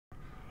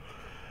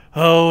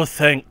Oh,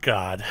 thank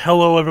God.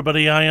 Hello,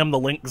 everybody, I am the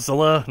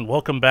Linkzilla, and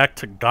welcome back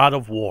to God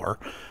of War.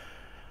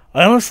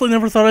 I honestly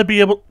never thought I'd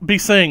be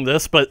saying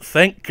this, but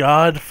thank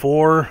God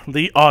for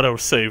the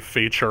autosave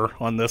feature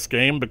on this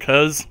game,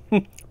 because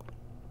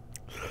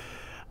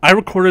I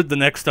recorded the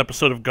next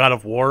episode of God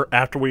of War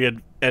after we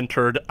had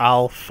entered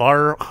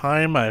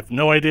Alfarheim. I have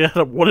no idea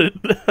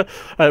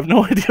I have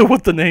no idea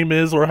what the name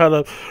is or how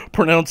to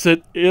pronounce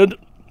it.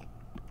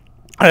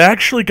 I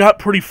actually got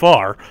pretty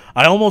far.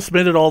 I almost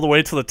made it all the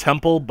way to the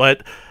temple,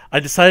 but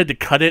I decided to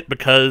cut it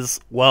because,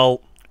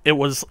 well, it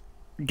was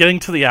getting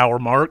to the hour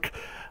mark.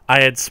 I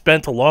had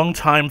spent a long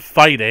time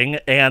fighting,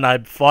 and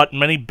I'd fought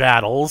many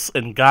battles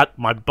and got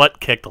my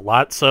butt kicked a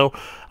lot, so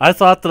I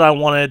thought that I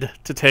wanted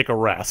to take a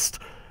rest.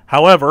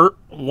 However,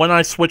 when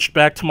I switched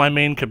back to my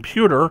main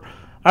computer,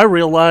 I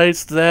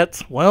realized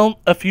that, well,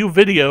 a few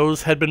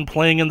videos had been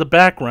playing in the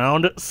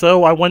background,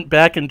 so I went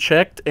back and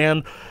checked,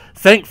 and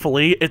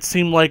thankfully, it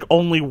seemed like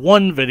only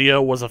one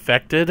video was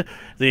affected.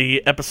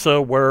 The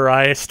episode where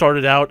I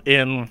started out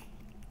in,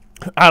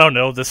 I don't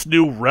know, this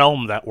new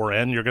realm that we're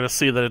in. You're going to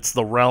see that it's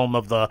the realm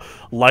of the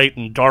light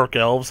and dark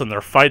elves, and they're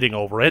fighting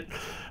over it.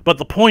 But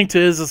the point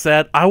is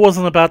that I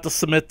wasn't about to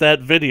submit that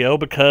video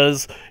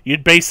because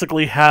you'd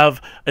basically have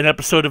an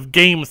episode of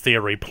Game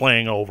Theory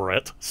playing over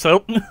it.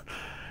 So,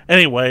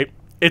 anyway,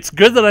 it's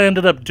good that I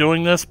ended up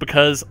doing this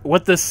because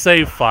with this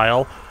save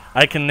file,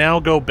 I can now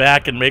go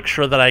back and make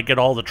sure that I get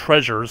all the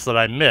treasures that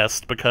I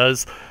missed,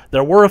 because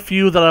there were a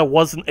few that I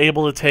wasn't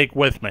able to take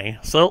with me.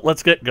 So,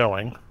 let's get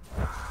going.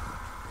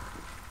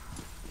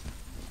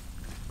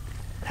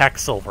 Hack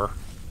silver.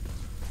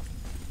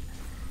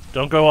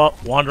 Don't go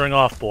out wandering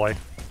off, boy.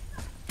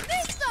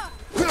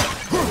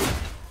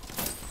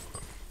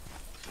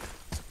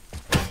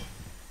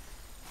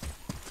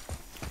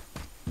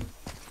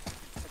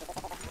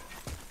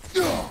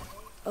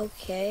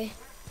 Okay.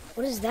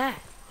 What is that?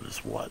 What is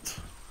what?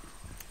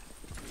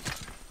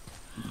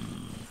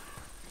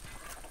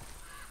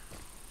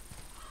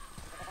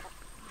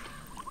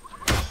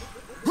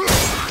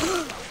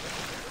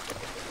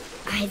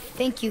 I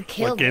think you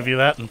killed What gave you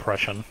that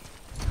impression?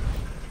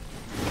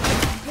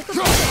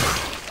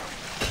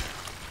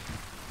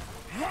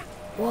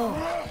 Whoa,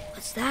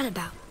 what's that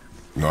about?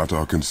 Not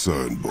our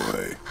concern,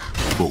 boy.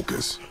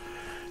 Focus.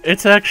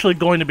 It's actually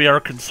going to be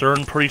our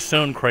concern pretty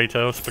soon,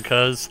 Kratos,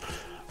 because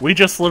we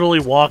just literally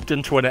walked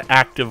into an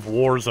active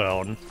war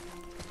zone.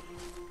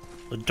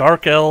 The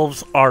Dark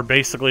Elves are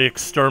basically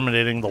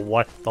exterminating the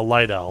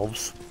Light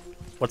Elves.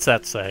 What's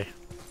that say?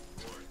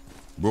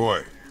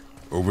 Boy,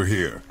 over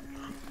here.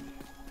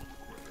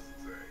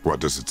 What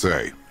does it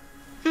say?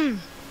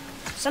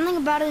 Something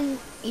about an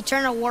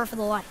eternal war for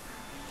the light.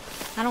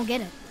 I don't get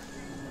it.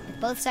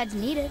 If both sides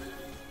need it,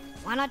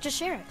 why not just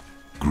share it?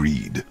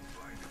 Greed.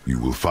 You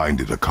will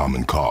find it a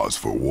common cause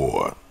for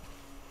war.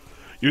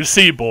 You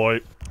see,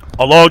 boy,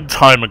 a long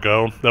time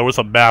ago, there was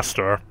a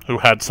master who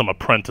had some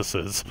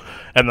apprentices,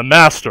 and the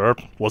master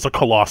was a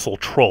colossal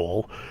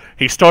troll.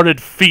 He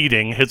started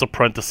feeding his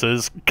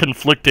apprentices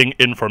conflicting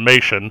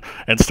information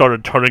and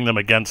started turning them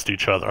against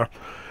each other.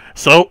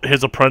 So,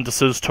 his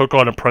apprentices took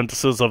on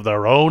apprentices of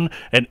their own,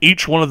 and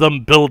each one of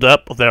them built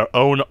up their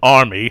own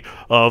army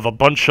of a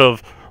bunch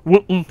of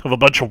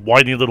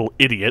whiny little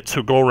idiots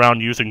who go around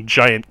using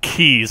giant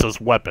keys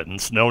as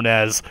weapons, known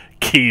as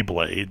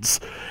keyblades.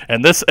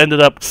 And this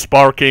ended up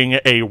sparking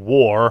a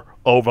war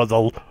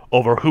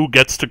over who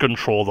gets to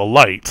control the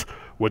light,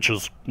 which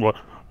is what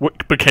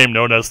became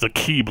known as the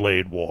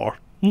Keyblade War.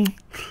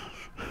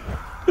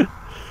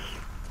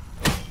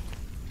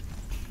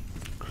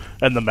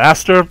 And the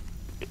master,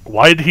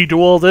 why did he do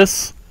all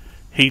this?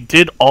 He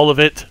did all of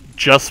it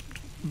just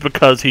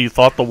because he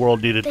thought the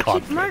world needed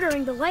conflict. They keep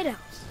murdering the Light Elves.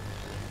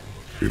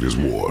 It is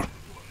war.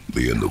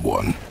 The end of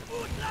one.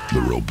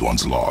 The robed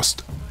one's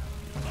lost.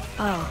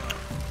 Oh.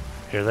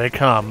 Here they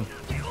come.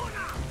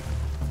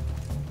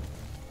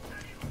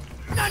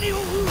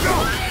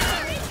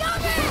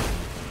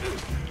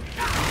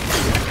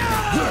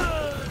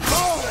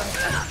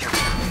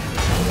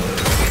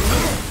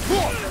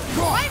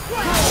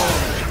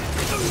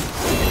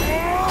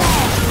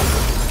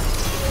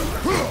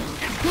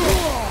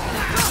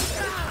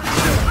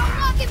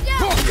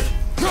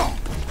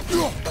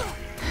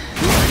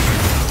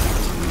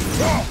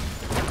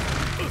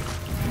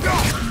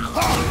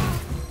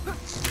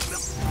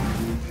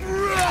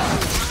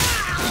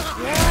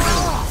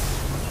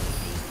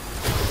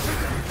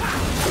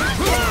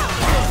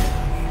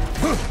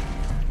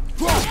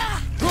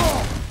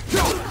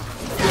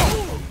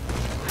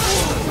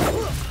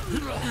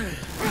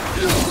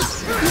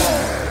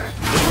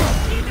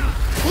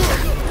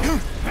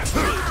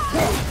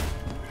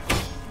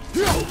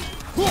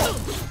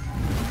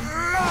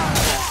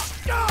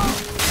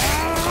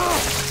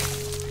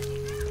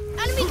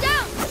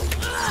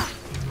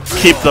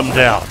 Keep them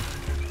down.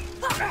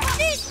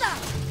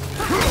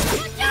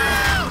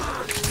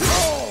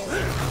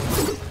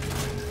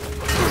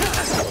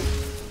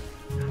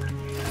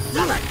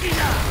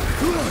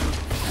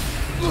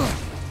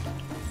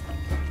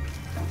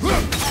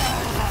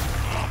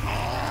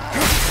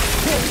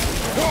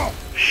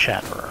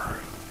 Shatter.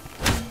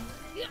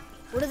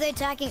 What are they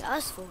attacking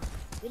us for?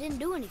 We didn't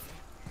do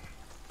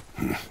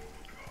anything.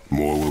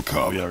 More will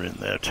come. We are in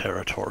their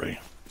territory.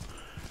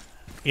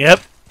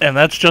 Yep, and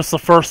that's just the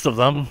first of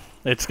them.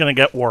 It's gonna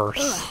get worse.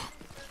 Ugh.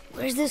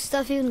 Where's this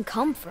stuff even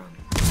come from?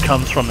 It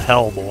comes from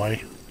hell,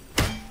 boy.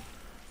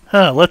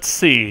 Huh, let's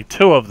see.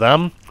 2 of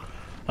them.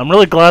 I'm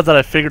really glad that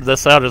I figured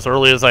this out as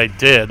early as I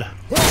did.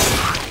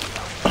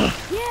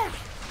 Yeah.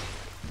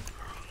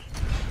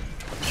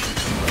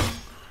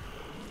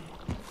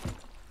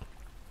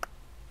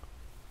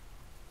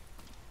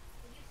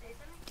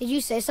 Did you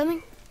say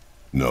something?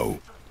 No.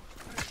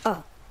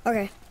 Oh,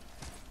 okay.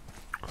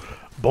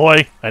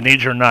 Boy, I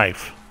need your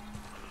knife.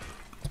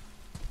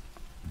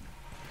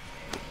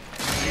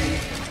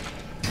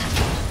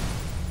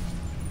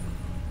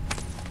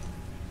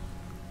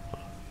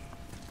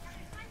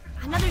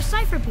 Another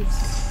cipher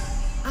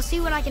piece. I'll see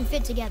what I can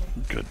fit together.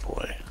 Good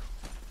boy.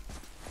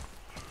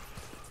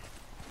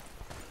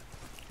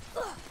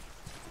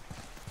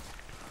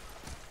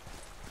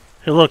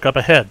 Hey, look, up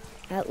ahead.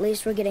 At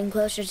least we're getting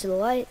closer to the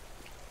light.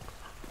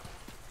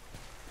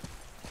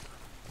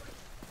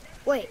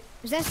 Wait,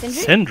 is that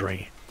Sindri?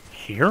 Sindri?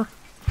 Here?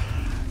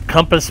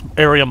 Compass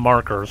area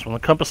markers. When the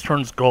compass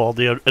turns gold,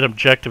 an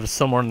objective is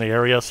somewhere in the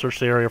area. Search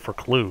the area for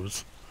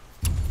clues.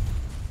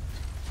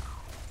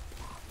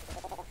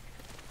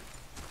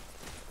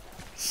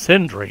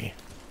 Sindri?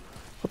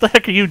 What the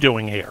heck are you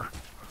doing here?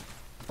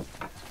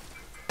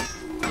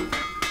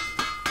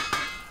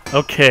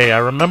 Okay, I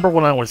remember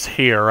when I was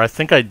here, I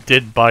think I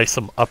did buy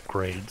some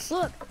upgrades.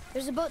 Look,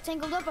 there's a boat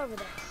tangled up over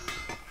there.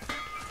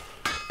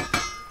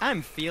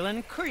 I'm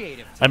feeling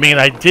creative. I mean,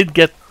 I did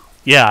get...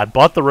 Yeah, I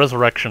bought the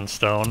Resurrection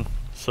Stone,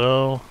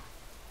 so...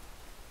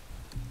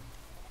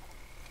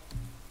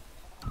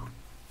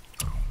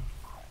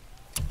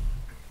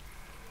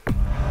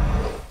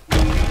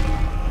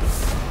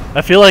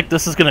 I feel like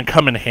this is going to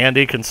come in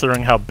handy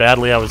considering how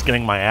badly I was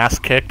getting my ass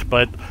kicked,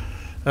 but...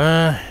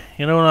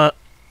 you know what?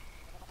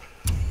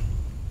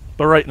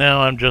 But right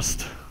now, I'm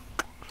just...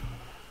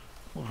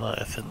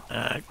 Leviathan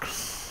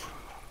Axe.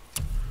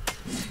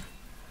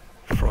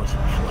 Frozen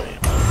Flame.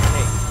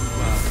 Hey,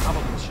 you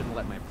probably shouldn't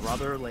let my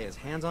brother lay his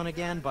hands on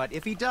again, but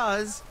if he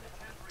does,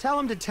 tell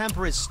him to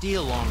temper his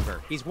steel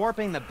longer. He's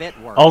warping the bit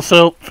work.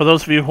 Also, for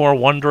those of you who are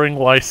wondering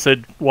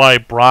why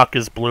Brock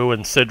is blue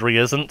and Sindri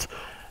isn't,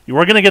 you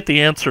are going to get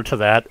the answer to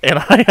that, and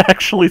I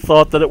actually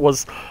thought that it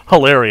was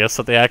hilarious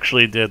that they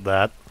actually did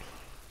that.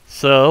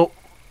 So...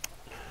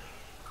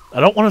 I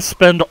don't want to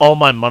spend all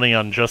my money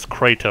on just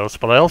Kratos,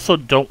 but I also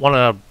don't want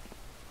to...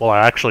 Well,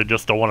 I actually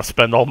just don't want to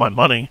spend all my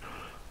money.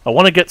 I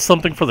want to get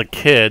something for the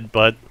kid,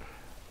 but...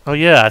 Oh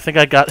yeah, I think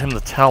I got him the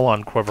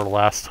Talon Quiver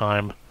last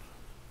time.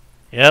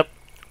 Yep.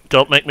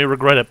 Don't make me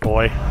regret it,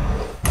 boy.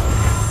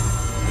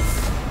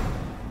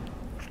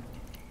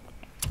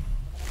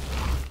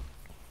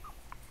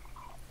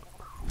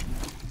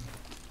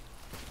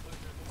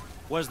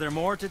 Was there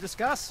more to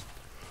discuss?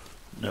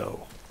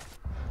 No.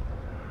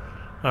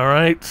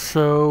 Alright,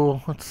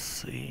 so, let's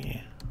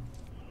see.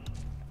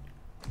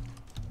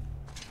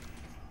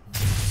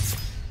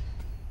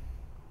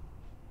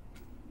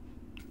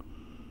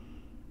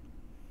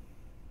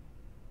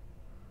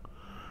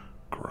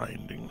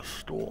 Grinding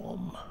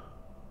Storm.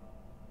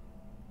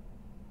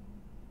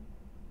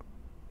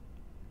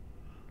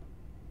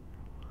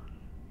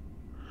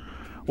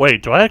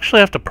 Wait, do I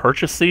actually have to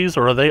purchase these,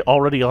 or are they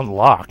already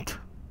unlocked?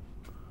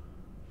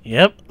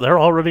 Yep, they're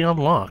already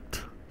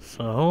unlocked.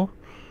 So...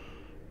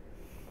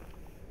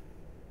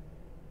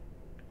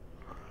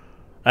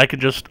 I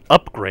could just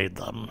upgrade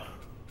them.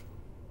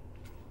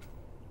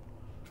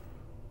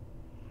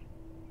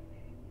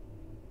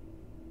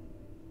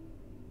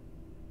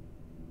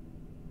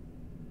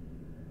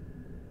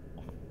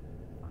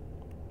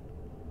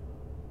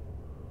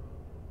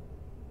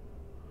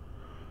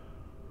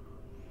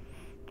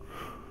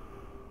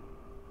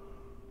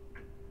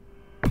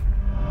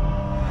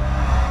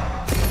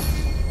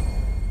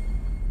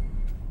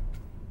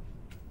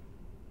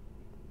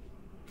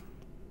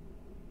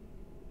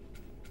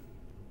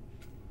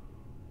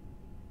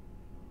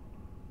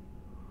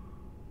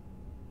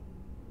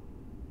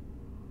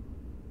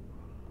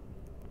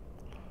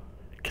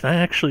 Can I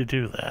actually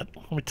do that?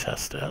 Let me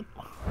test it.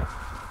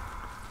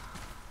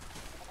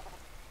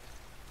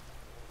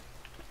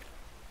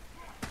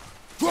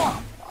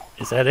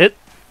 Is that it?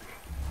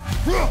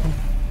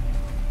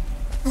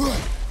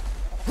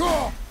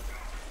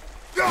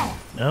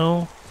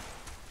 No.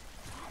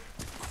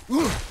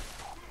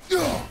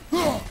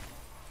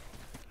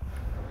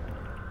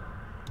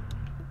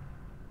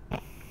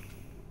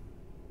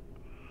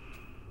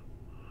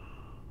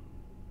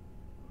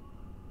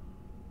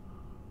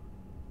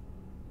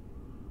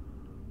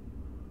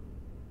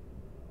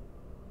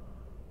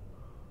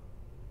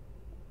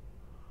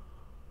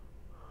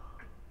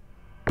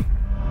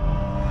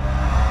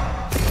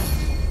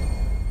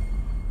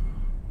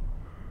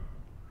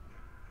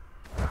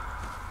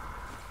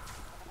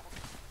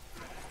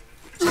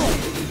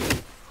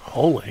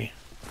 Holy.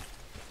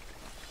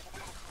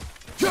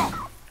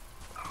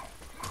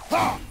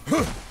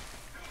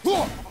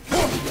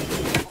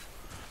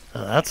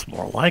 That's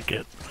more like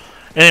it.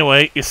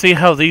 Anyway, you see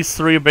how these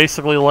three are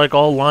basically like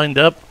all lined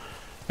up?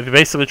 If you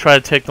basically try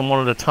to take them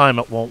one at a time,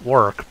 it won't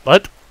work.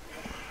 But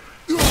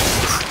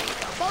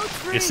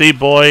you see,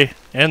 boy,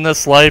 in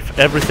this life,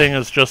 everything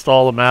is just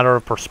all a matter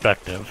of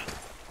perspective.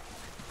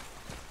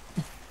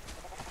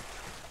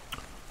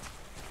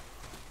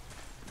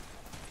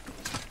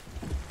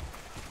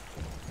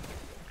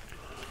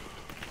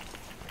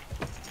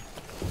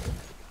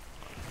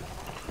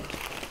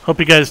 Hope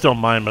you guys don't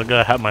mind, but I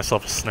gotta have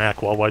myself a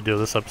snack while I do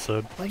this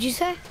episode. What'd you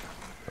say?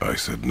 I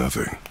said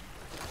nothing.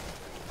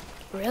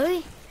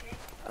 Really?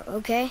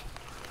 Okay.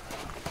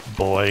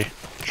 Boy,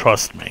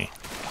 trust me.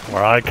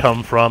 Where I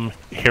come from,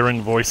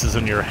 hearing voices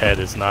in your head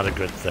is not a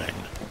good thing.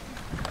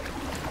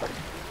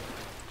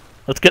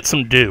 Let's get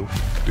some dew.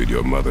 Did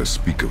your mother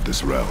speak of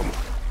this realm?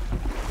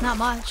 Not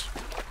much.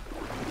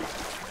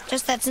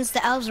 Just that since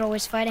the elves are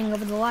always fighting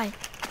over the light,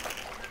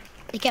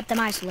 they kept them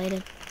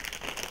isolated.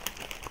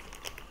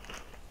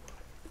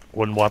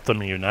 Wouldn't want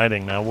them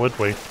uniting now, would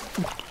we?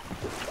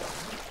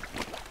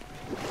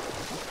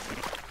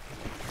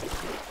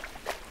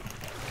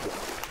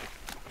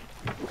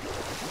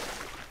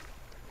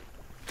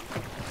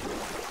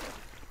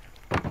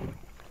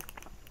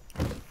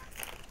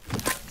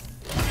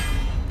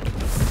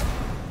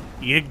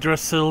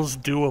 Yggdrasil's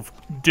Dew of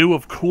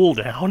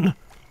Cooldown.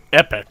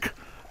 Epic.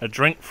 A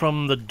drink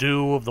from the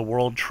dew of the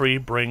world tree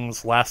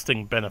brings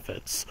lasting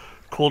benefits.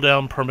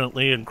 Cooldown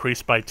permanently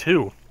increased by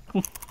 2.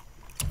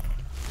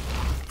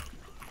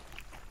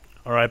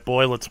 Alright,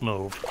 boy, let's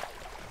move.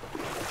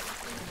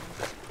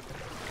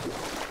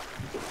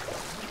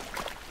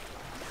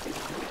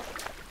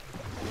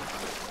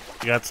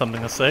 You got something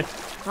to say?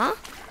 Huh?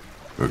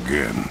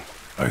 Again,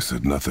 I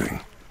said nothing.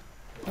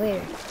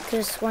 Wait,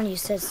 could've sworn you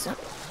said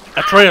something.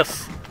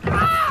 Atreus!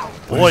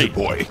 What is it,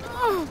 boy?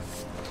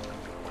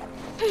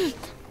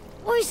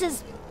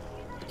 Voices!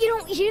 You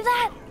don't hear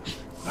that?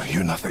 I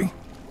hear nothing.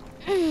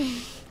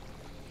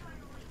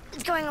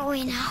 It's going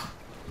away now.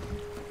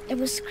 It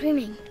was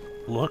screaming.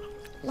 Look.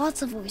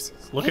 Lots of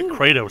voices. Look at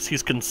Kratos.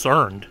 He's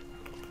concerned.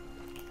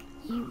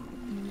 You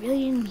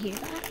really didn't hear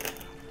that?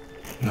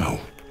 No.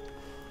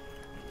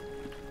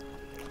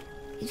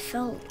 It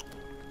felt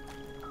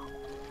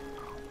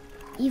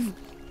evil.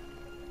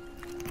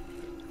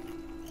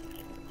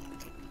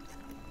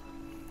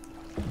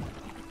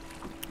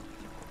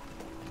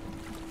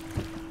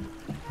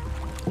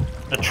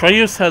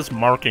 Atreus has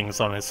markings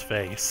on his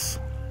face.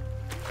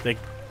 They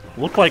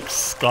look like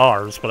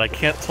scars, but I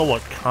can't tell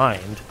what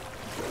kind.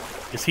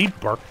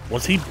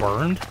 Was he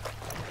burned?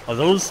 Are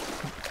those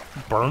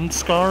burned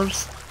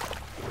scars?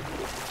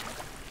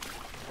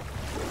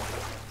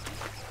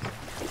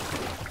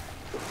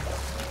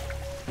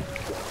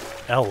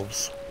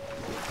 Elves.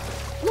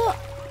 Look!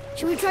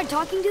 Should we try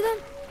talking to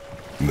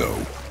them?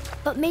 No.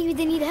 But maybe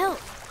they need help.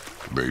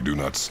 They do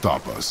not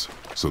stop us,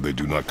 so they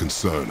do not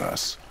concern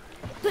us.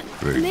 But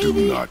They maybe...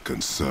 do not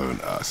concern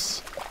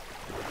us.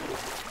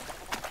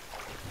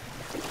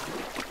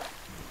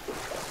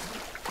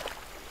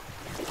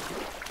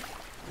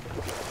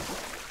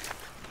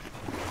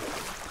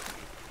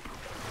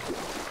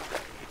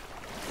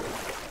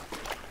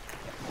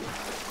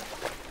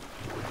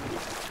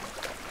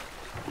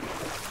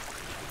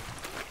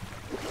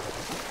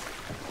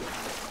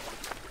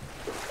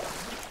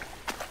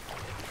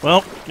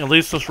 Well, at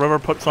least this river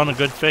puts on a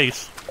good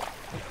face.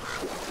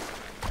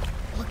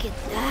 Look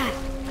at that.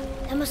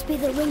 That must be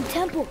the Ring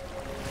Temple.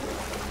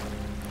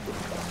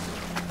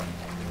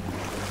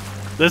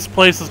 This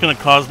place is going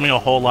to cause me a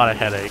whole lot of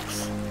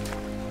headaches.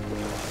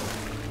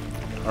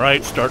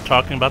 Alright, start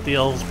talking about the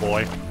elves,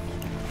 boy.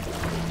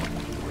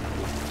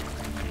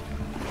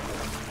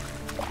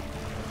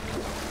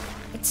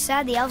 It's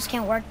sad the elves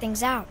can't work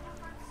things out.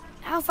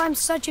 Alfheim's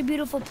such a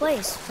beautiful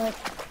place, but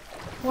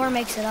war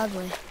makes it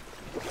ugly.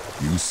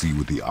 You see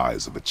with the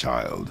eyes of a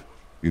child.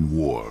 In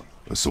war,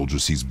 a soldier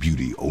sees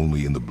beauty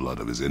only in the blood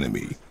of his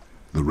enemy.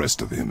 The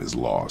rest of him is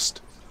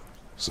lost,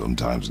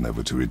 sometimes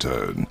never to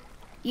return.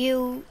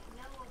 You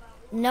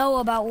know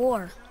about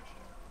war,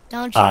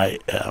 don't you? I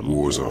am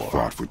Wars war. are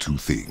fought for two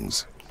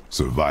things,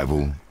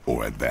 survival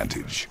or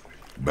advantage.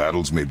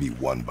 Battles may be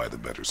won by the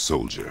better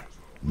soldier.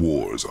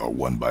 Wars are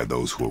won by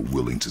those who are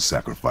willing to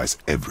sacrifice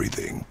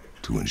everything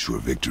to ensure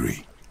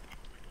victory.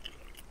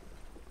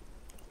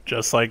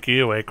 Just like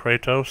you, eh,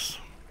 Kratos?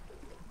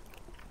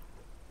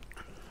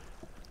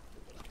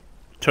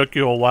 Took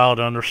you a while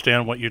to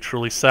understand what you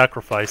truly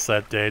sacrificed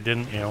that day,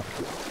 didn't you?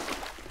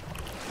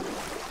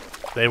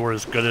 They were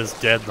as good as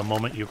dead the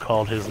moment you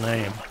called his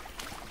name.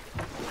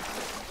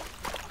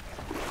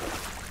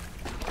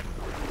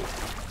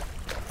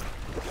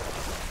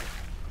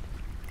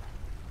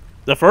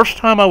 The first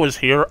time I was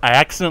here, I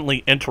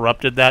accidentally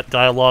interrupted that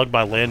dialogue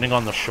by landing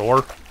on the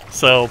shore.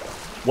 So,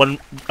 when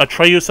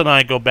Atreus and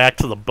I go back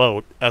to the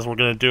boat, as we're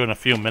going to do in a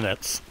few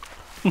minutes,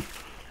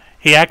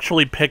 he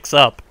actually picks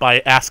up by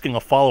asking a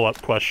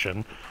follow-up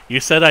question. You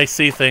said I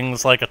see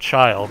things like a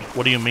child.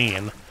 What do you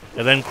mean?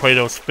 And then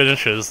Kratos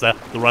finishes the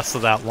rest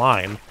of that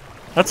line.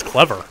 That's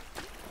clever.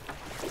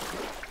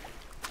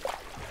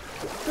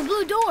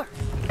 door.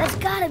 That's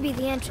gotta be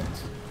the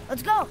entrance.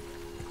 Let's go.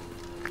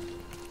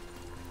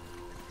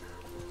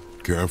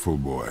 Careful,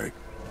 boy.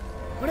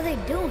 What are they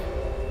doing?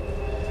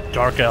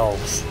 Dark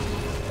elves.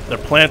 They're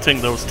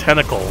planting those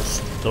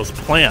tentacles, those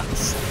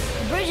plants,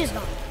 The bridge is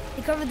gone.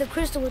 They covered the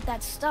crystal with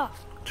that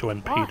stuff. to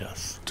impede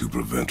us. To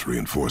prevent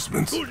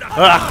reinforcements.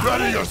 Ah!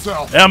 Ready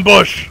yourself!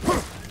 Ambush!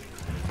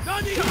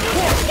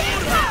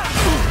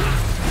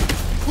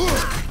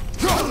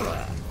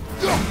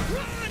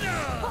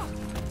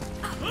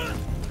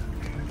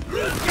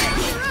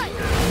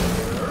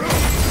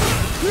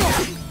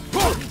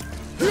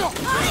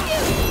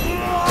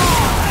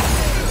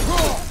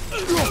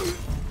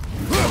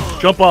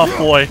 Jump off,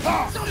 boy.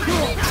 On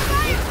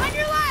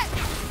your left!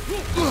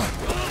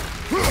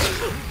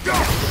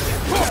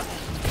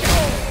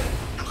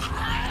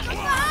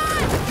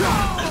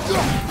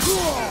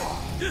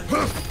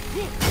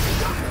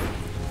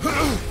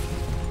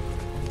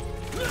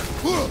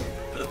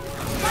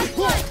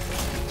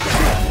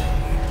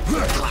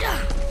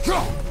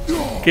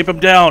 Keep him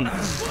down.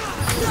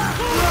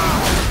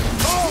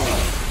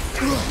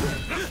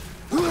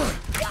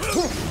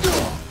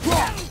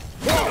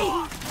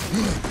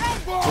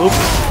 Oops.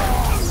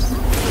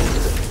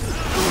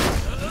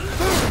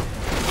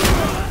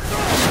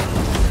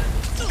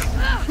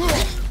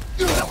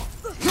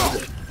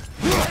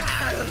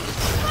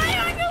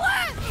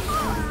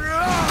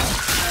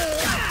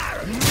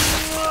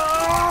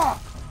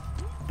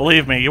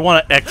 Believe me, you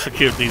want to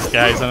execute these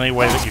guys any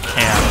way that you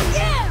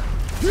can.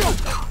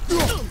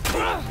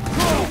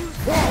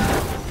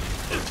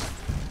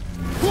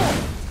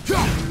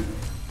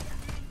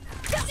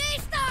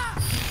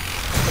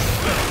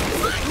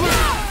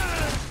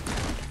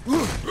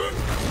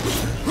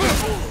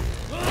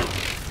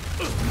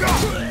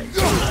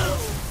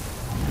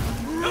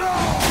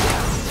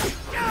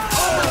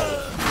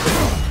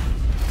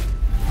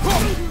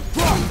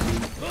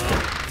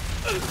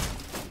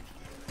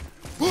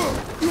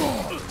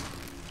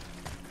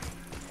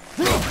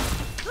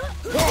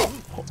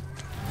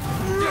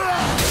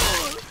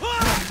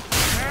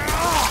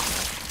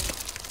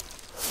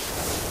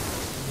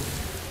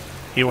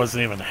 He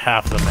wasn't even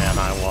half the man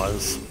I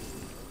was.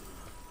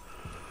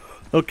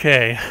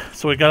 Okay,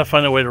 so we gotta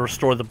find a way to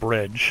restore the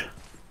bridge.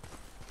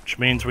 Which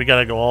means we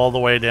gotta go all the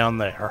way down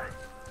there.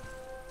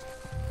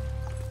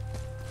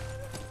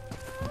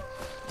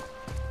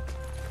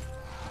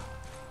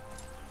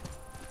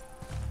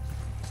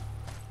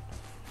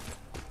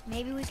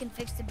 Maybe we can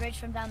fix the bridge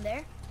from down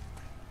there?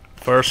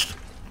 First,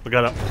 we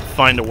gotta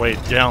find a way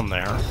down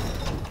there.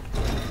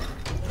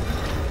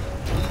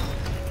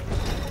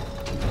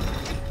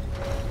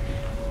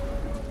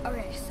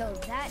 Okay, so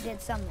that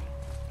did something,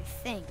 I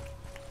think.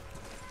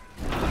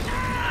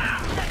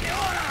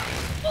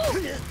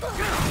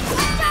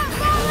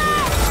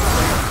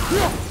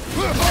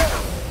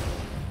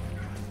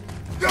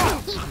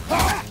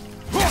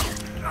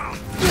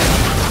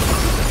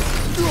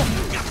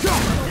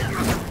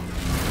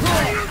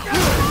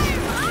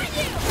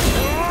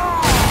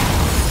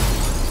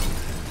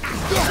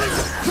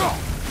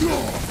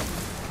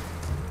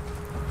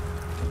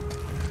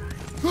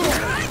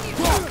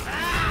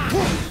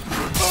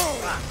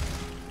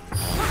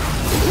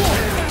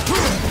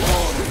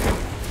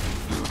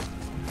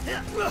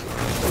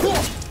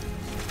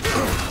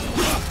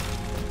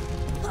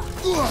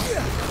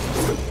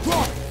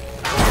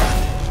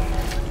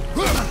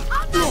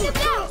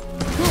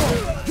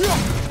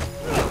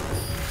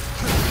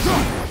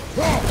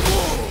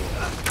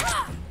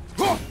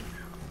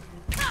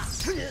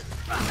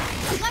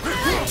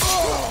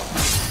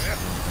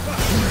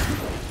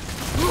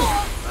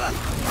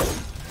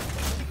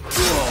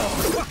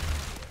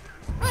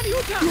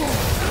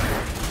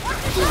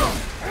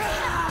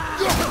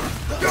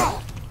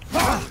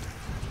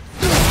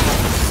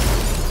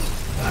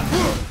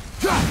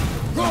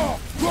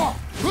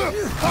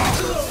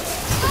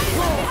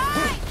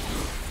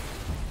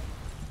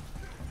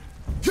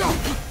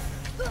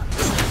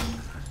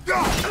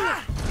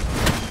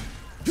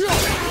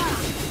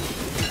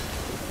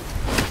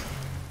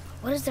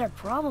 What is their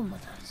problem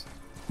with us?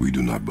 We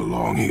do not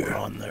belong We're here.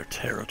 on their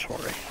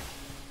territory.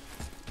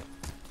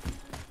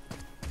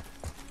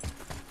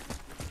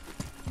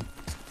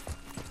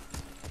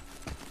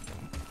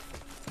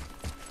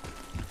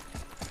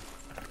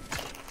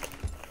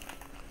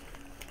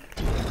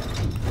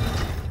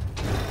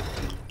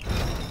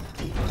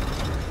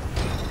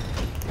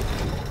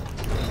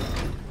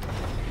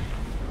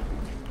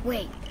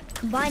 Wait,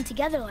 combined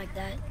together like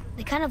that,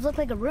 they kind of look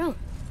like a room.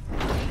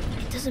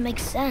 It doesn't make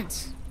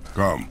sense.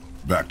 Come,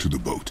 back to the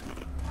boat.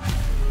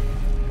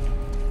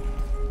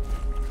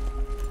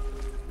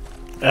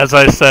 As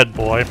I said,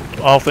 boy,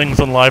 all things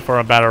in life are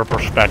a matter of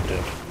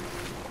perspective.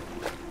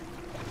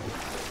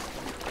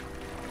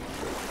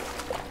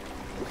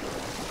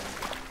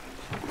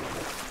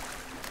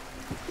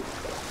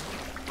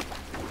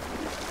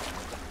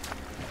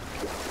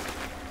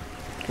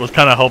 Was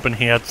kind of hoping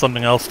he had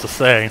something else to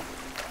say,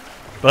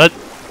 but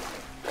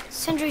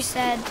Sindri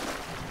said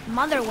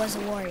Mother was a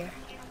warrior.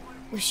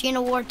 Was she in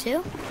a war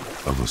too?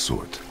 Of a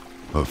sort.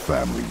 Her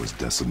family was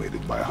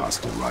decimated by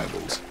hostile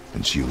rivals,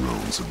 and she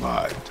alone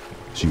survived.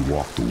 She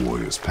walked the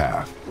warrior's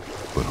path,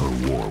 but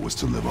her war was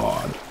to live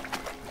on,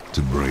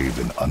 to brave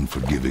an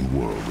unforgiving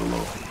world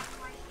alone.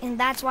 And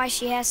that's why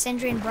she has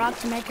Sindri and Brock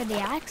to make her the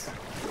axe?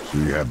 She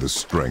had the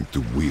strength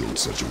to wield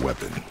such a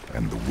weapon,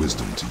 and the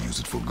wisdom to use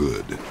it for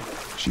good.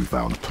 She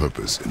found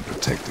purpose in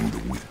protecting the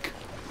weak.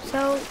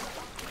 So,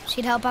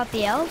 she'd help out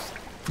the elves?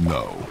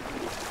 No.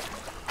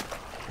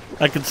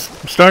 I'm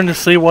starting to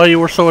see why you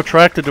were so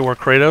attracted to her,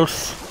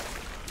 Kratos.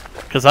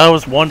 Because I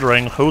was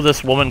wondering who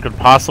this woman could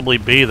possibly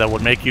be that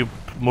would make you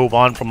move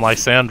on from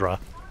Lysandra.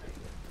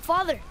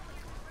 Father,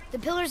 the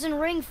pillars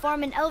and ring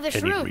form an elvish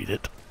Can rune. you read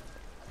it?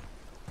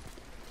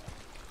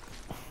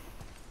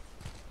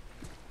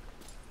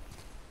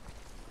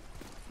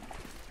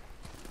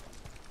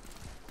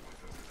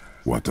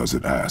 What does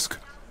it ask?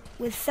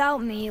 Without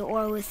me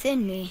or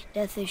within me,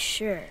 death is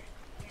sure.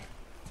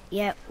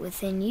 Yet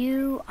within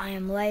you, I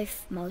am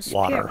life most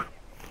Water.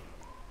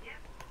 pure.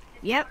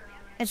 Yep,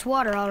 it's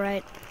water, all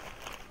right.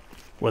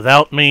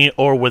 Without me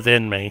or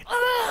within me.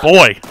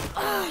 Boy!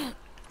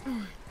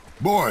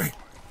 Boy!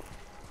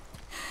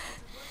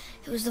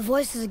 It was the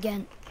voices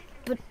again,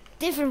 but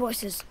different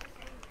voices.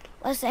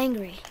 Less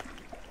angry.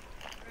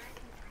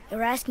 They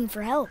were asking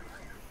for help.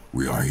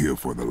 We are here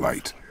for the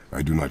light.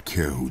 I do not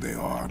care who they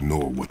are,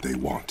 nor what they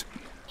want.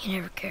 You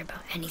never care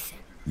about anything.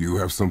 You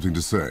have something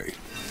to say?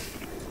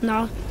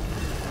 No.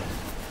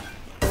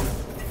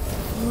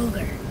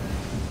 Luger.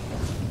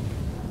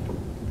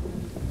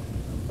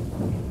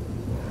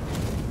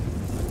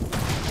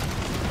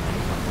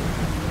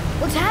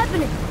 What's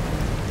happening?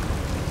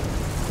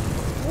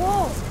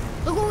 Whoa!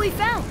 Look what we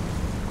found!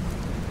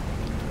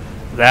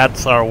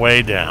 That's our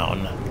way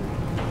down.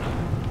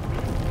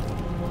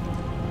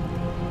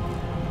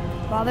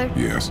 Father,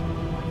 Yes.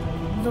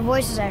 the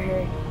voices I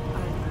heard,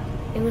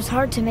 it was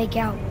hard to make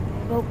out,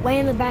 but way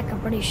in the back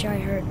I'm pretty sure I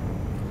heard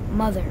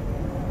Mother.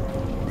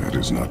 That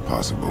is not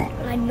possible.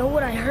 But I know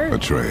what I heard.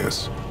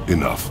 Atreus,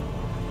 enough.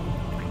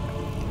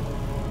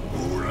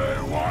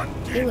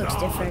 He looks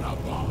different.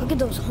 Look at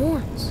those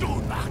horns.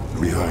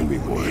 Behind me,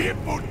 boy.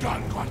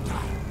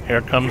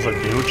 Here comes a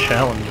new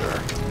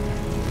challenger.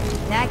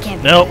 That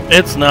can't be No, good.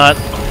 it's not.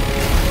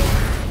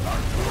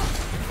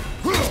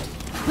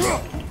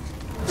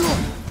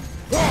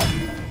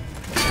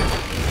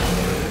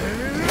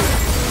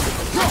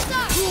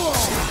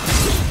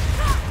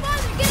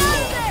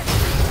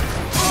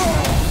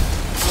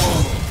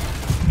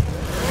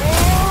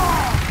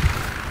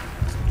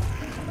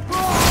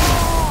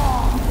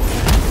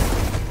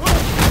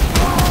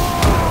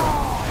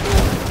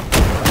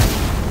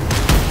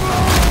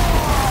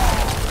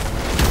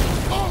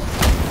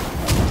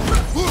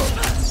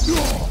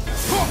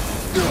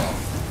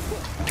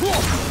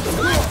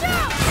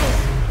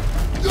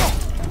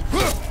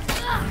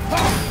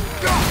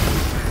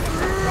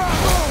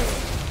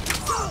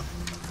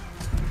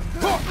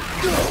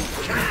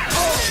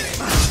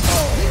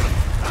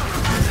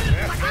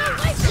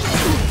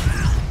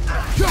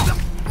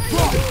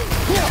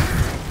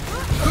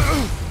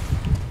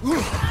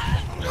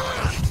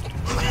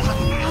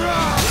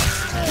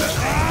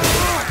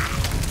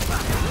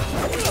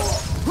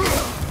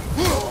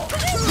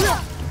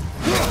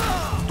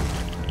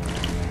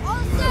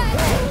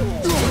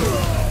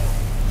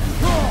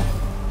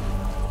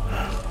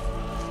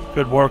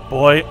 Good work,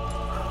 boy.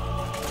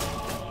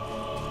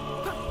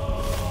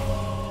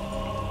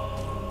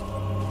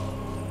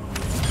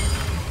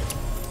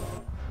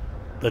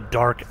 The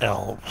Dark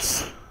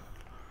Elves.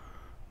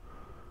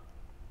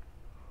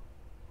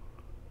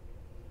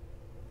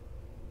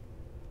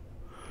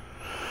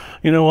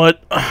 You know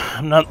what?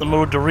 I'm not in the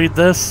mood to read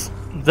this.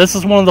 This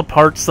is one of the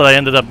parts that I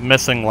ended up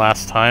missing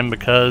last time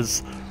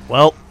because,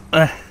 well,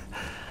 I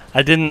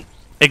didn't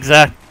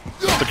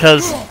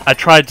because I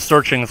tried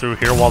searching through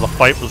here while the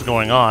fight was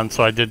going on,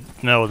 so I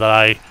didn't know that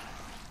I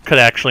could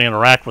actually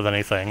interact with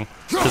anything,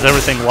 because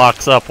everything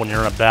locks up when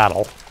you're in a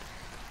battle.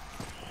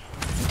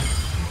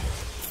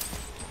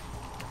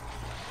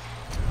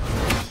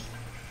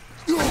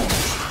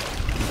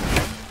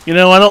 You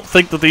know, I don't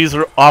think that these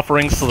are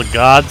offerings to the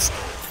gods.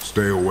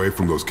 Stay away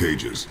from those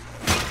cages.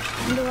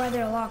 I wonder why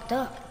they're locked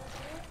up.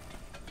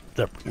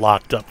 They're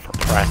locked up for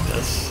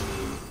practice.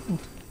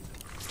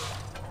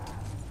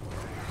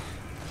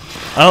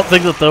 I don't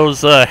think that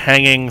those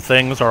hanging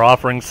things are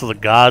offerings to the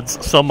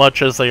gods so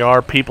much as they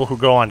are people who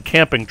go on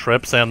camping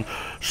trips and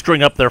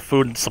string up their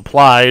food and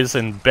supplies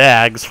in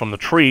bags from the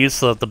trees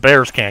so that the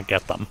bears can't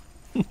get them.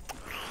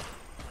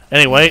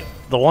 Anyway,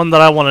 the one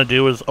that I want to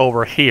do is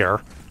over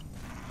here.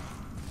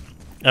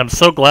 I'm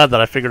so glad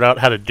that I figured out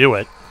how to do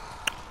it.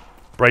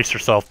 Brace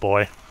yourself,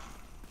 boy.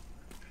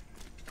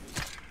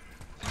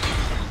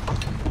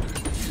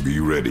 Be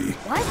ready.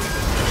 What?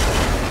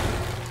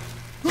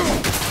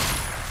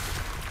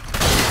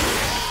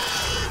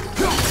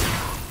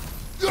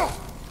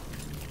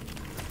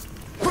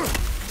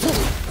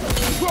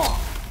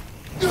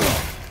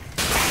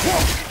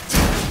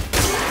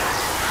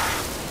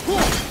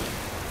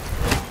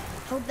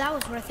 Hope that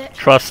was worth it.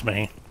 Trust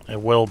me,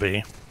 it will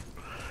be.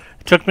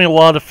 It took me a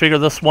while to figure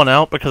this one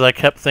out because I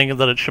kept thinking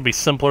that it should be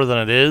simpler than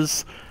it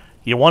is.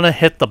 You want to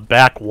hit the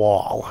back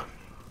wall.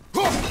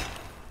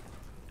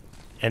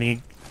 And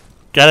you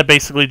gotta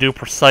basically do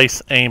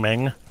precise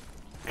aiming,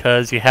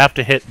 because you have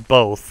to hit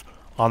both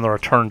on the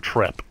return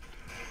trip.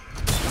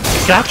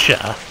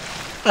 Gotcha!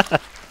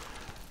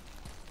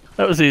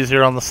 That was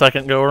easier on the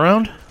second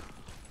go-around.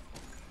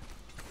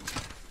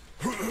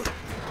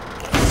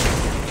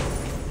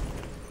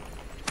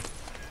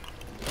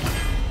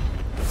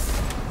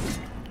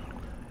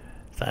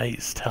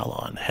 Thais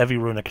Talon, heavy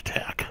runic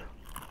attack.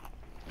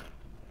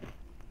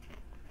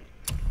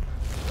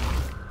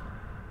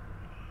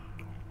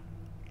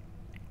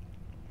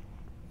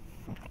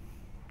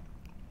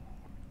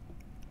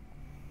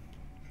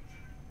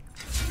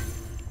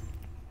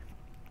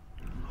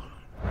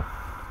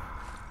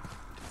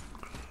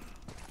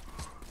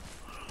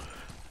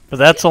 But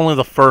that's only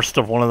the first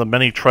of one of the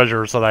many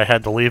treasures that I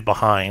had to leave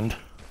behind.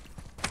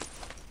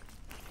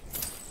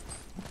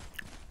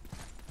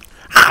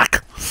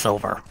 Hack!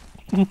 Silver.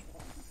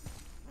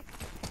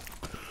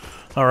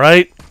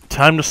 Alright,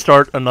 time to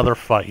start another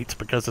fight,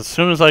 because as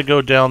soon as I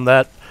go down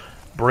that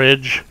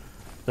bridge,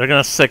 they're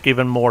gonna sick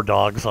even more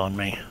dogs on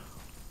me.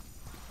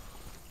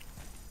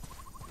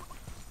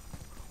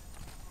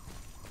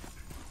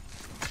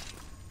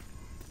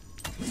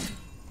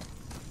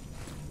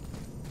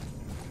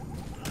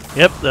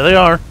 Yep, there they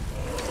are.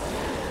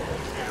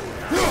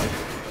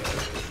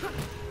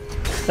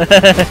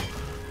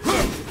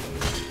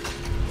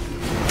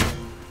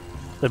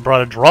 They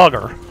brought a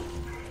Draugr.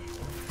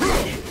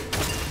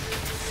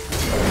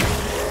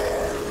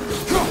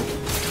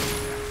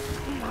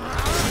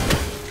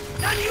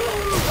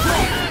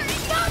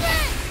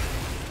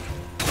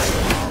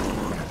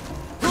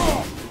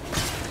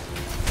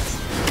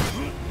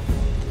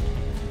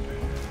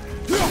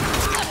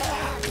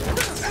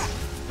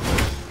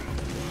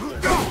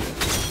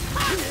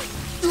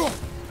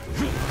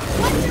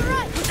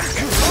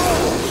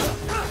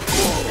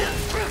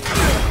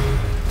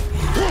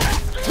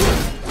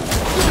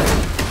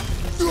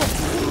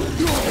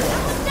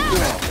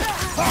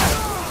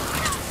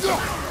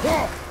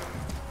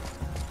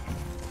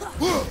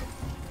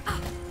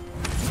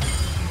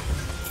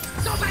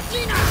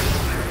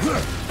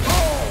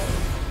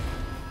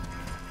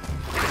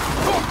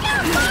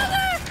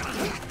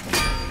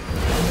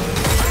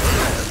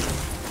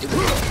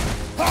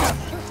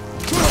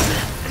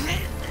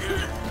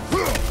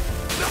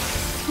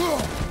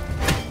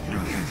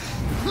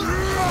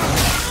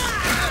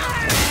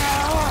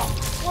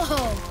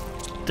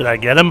 Did I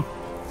get him?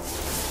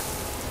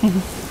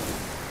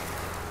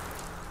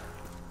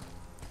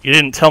 You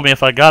didn't tell me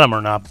if I got him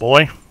or not,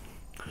 boy.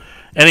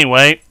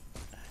 Anyway,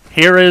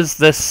 here is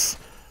this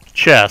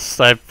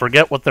chest. I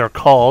forget what they're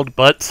called,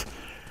 but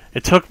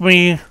it took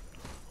me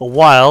a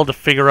while to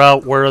figure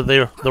out where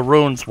the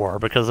runes were,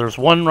 because there's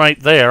one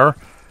right there,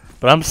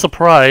 but I'm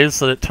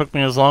surprised that it took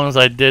me as long as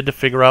I did to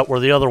figure out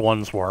where the other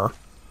ones were.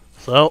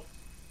 So,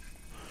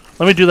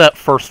 let me do that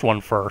first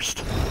one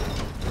first.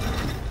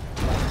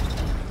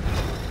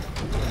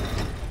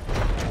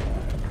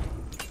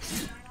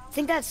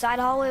 Think that side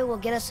hallway will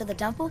get us to the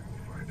temple?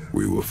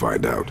 We will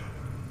find out.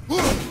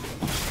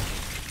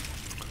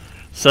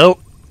 So,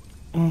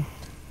 the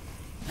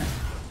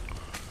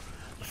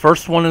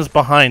first one is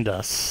behind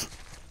us.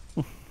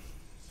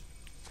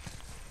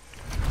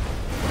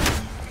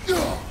 And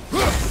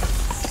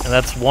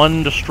that's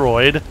one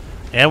destroyed,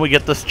 and we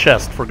get this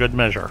chest for good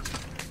measure.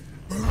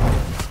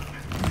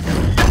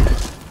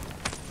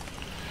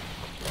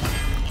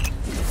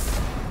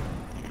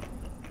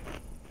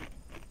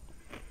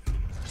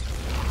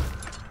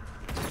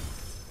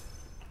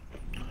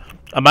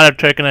 I might have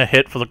taken a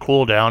hit for the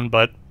cooldown,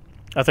 but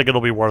I think it'll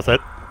be worth it.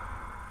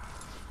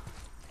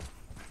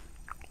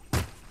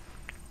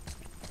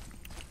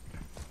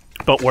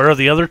 But where are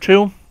the other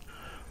two?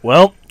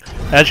 Well,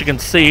 as you can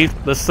see,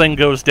 this thing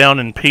goes down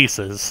in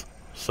pieces.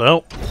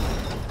 So,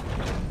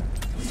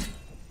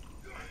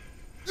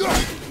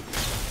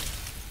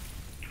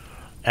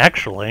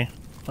 actually,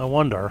 I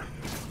wonder.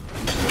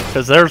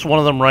 Because there's one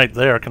of them right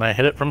there. Can I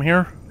hit it from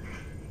here?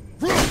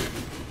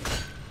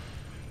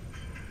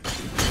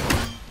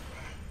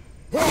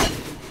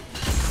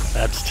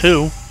 That's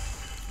two.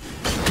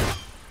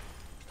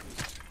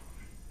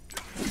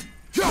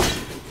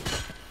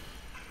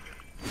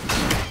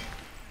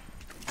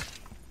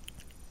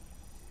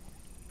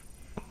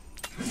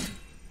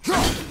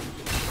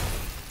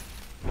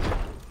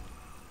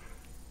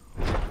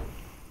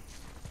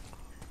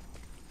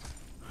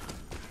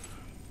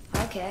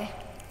 Okay.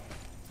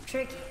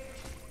 Tricky.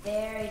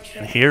 Very tricky.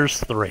 And here's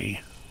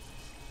three.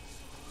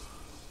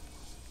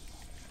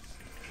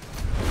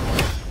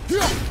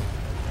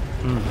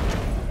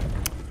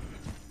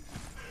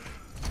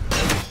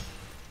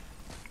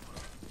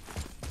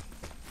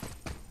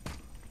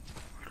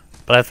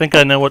 But I think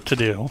I know what to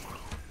do.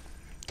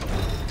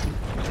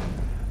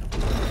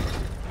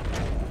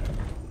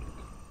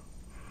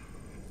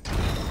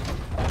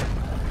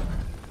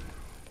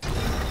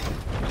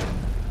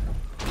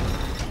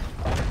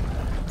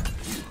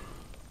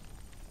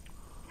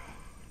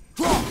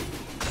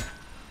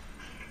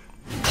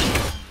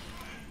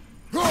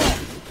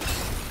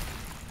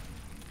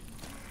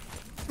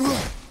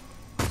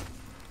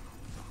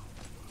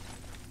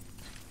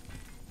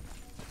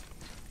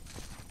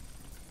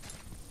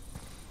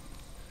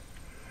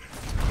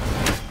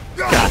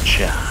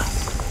 Gotcha.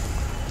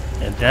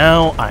 And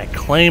now I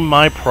claim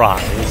my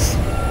prize.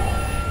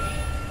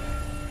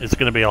 Is it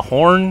going to be a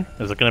horn?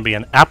 Is it going to be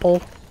an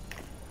apple?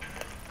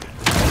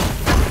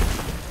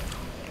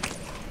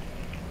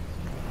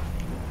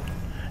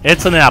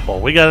 It's an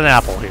apple. We got an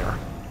apple here.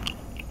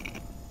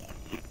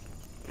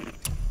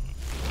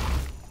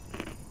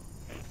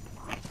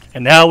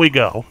 And now we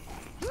go.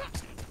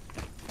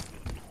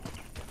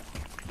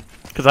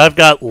 Because I've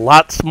got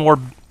lots more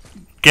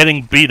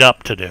getting beat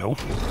up to do.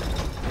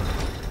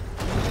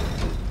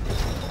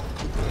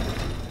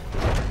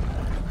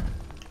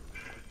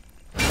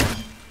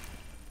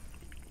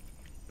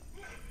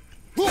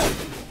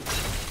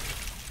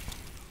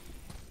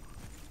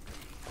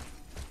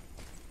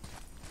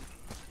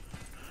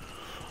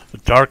 The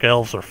dark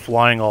elves are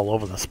flying all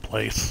over this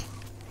place.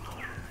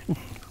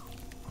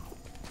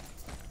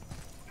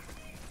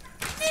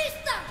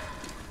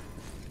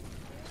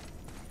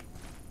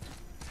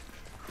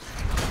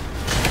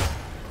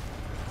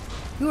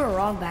 You were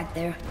wrong back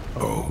there.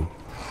 Oh,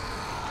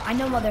 I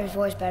know Mother's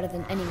voice better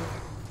than anyone.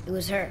 It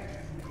was her.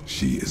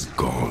 she is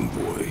gone,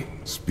 boy.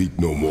 Speak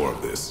no more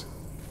of this.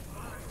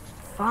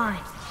 Fine.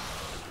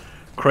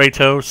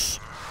 Kratos,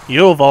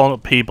 you of all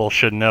people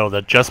should know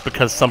that just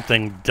because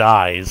something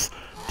dies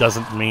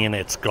doesn't mean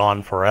it's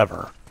gone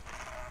forever.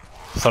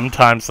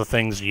 Sometimes the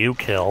things you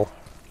kill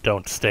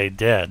don't stay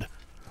dead.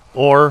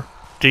 Or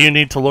do you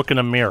need to look in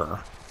a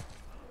mirror?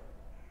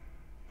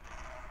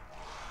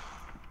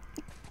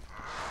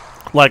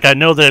 Like, I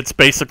know that it's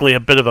basically a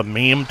bit of a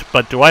meme,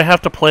 but do I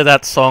have to play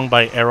that song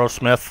by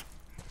Aerosmith?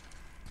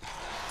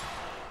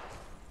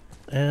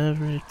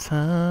 Every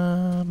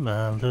time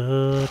I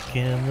look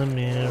in the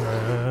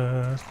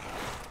mirror,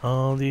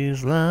 all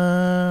these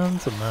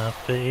lines of my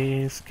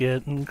face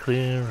getting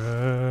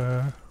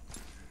clearer.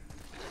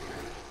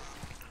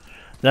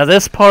 Now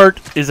this part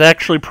is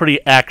actually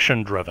pretty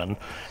action-driven,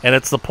 and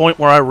it's the point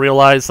where I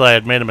realized that I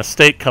had made a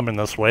mistake coming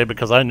this way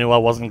because I knew I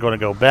wasn't going to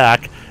go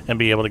back and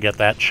be able to get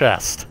that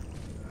chest.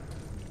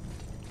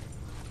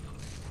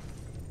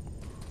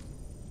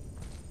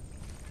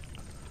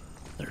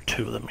 There are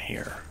two of them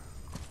here.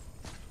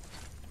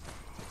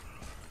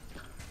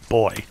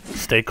 Boy,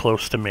 stay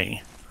close to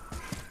me.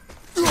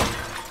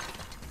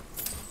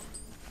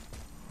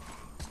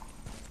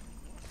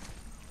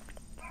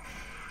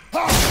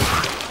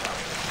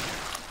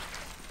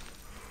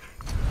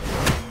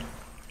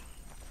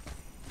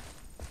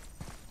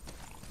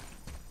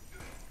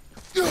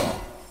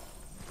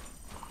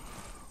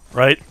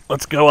 Right,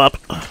 let's go up.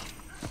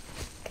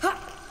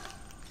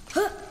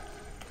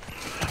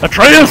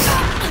 Atreus!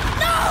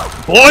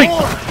 Boy!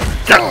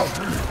 Get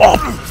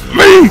off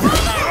me!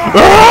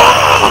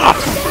 Ah!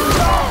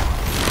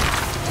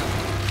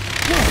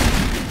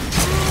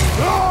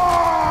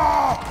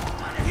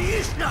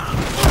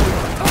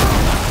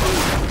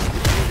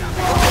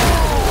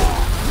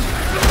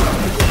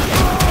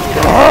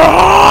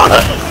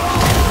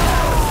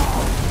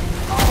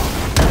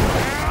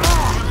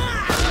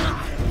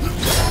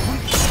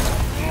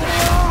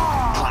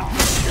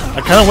 I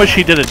kind of wish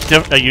he did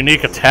a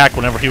unique attack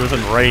whenever he was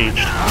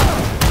enraged.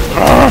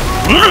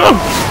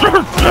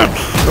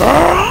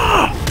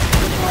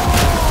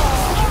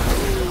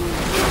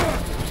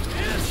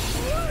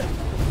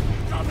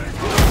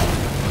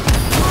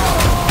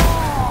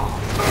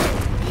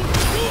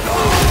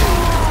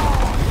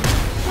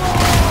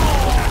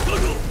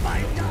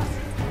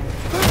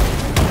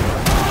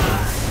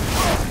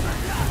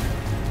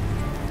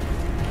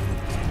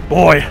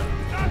 Boy!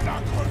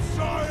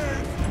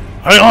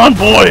 Hang on,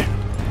 boy!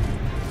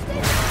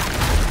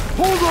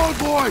 Hold on,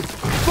 boy!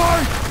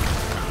 Fight!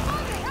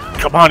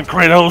 Come on,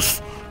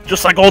 Kratos!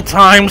 Just like old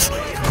times!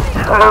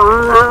 Run,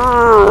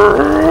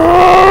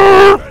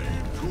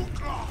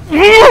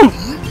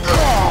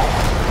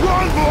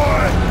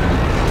 boy!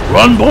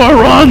 Run, boy,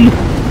 run!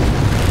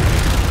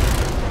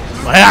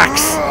 My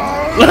axe!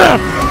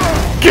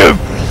 Give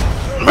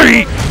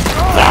me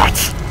that!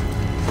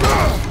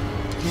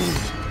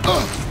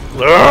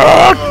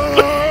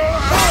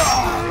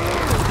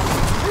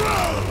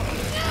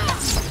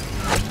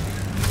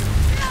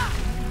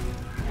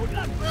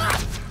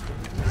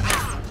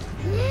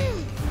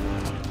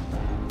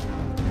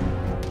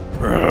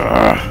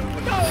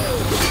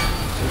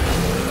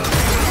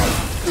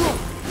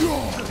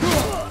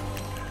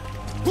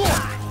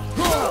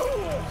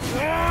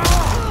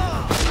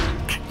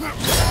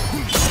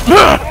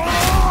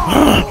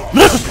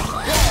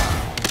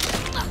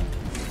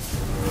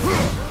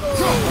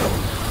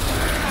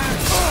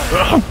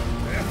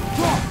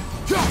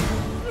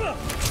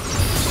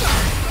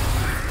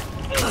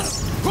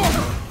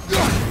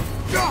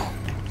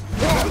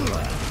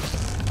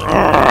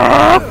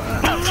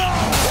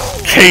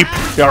 Keep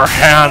your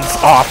hands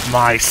off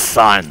my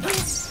son!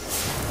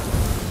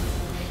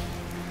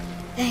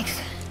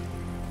 Thanks.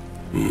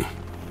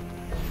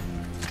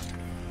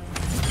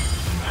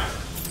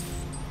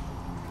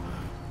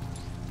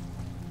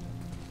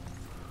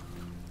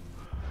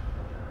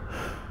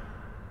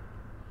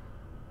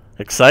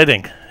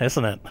 Exciting,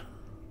 isn't it?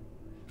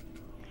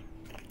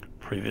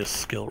 Previous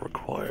skill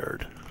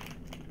required.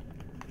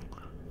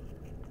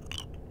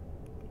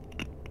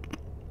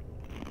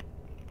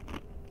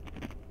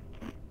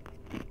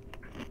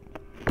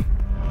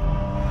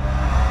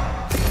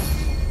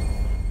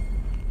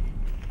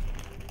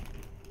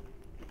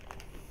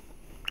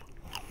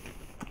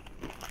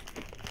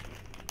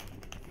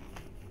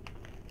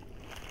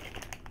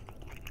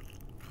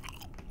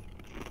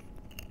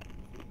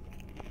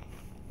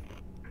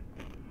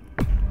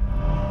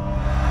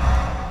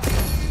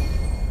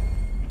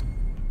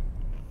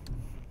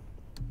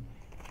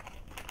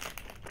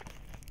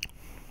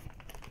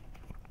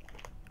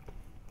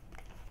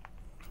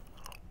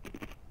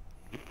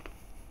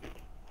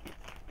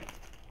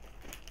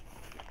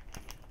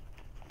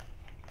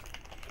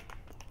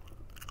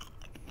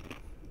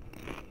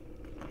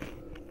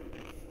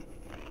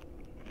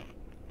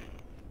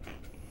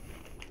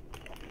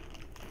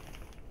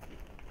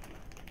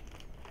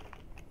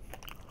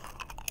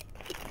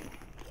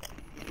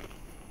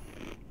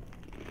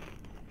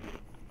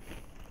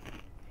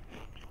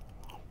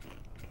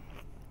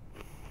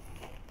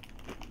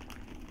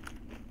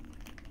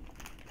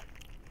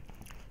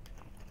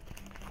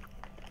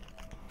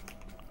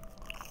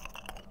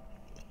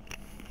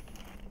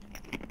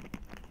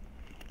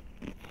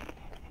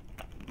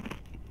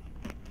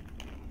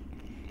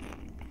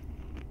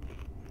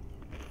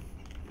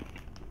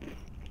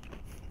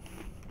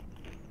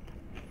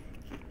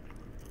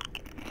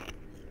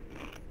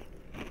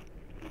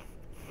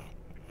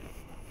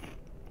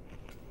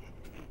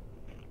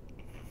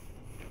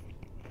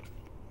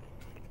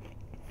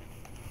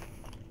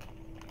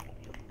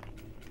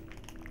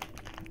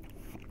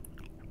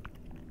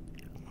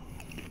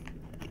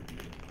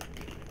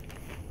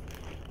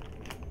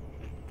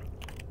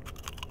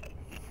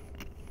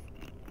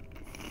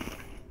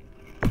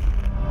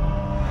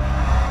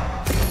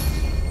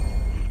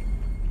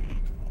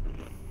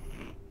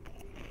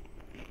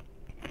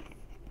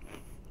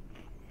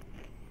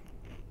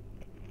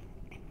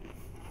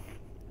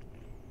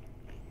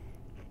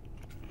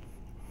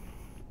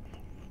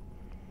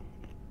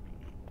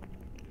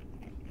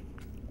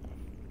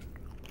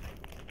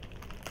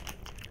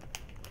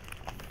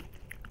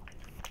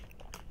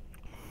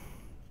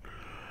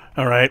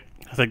 Alright,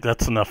 I think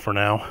that's enough for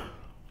now.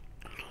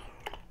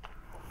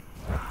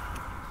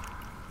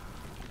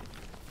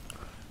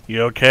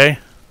 You okay?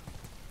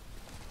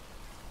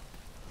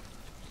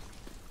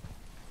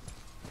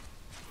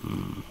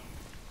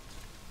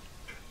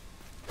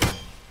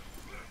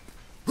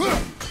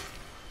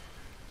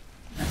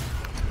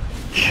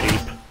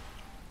 Cheap.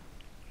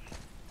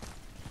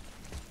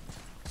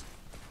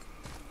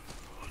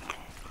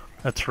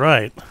 That's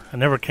right. I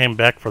never came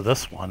back for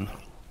this one.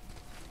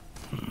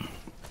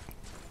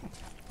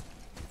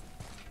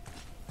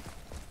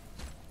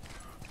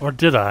 Or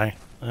did I?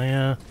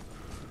 I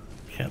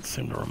can't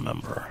seem to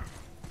remember.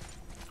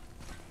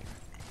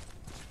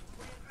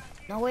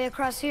 No way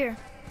across here.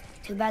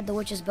 Too bad the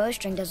witch's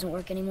bowstring doesn't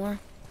work anymore.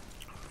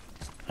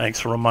 Thanks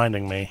for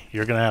reminding me.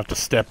 You're gonna have to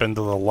step into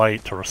the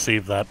light to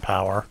receive that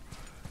power.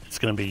 It's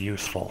gonna be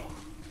useful.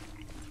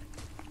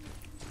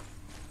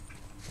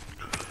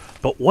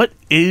 But what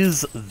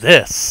is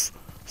this?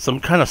 Some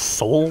kind of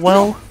soul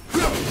well?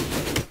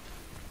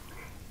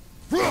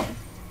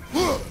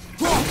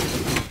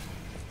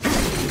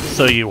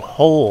 So you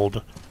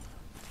hold...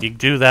 You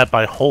do that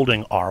by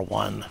holding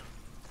R1.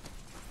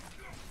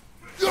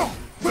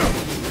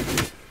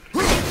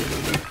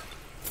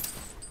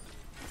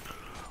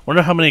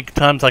 Wonder how many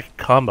times I can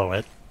combo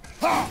it.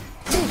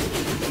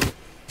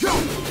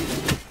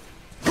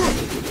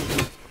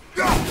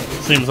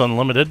 Seems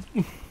unlimited.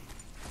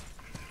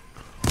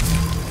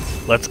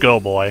 Let's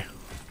go, boy.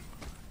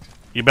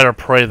 You better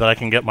pray that I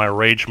can get my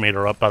rage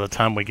meter up by the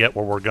time we get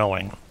where we're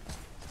going.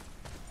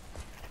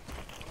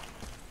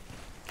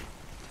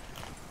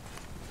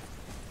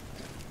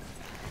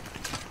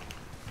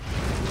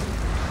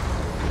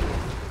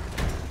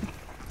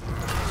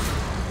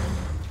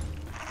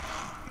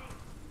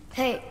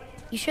 Hey,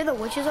 you sure the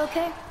witch is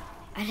okay?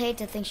 I'd hate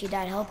to think she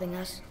died helping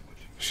us.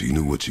 She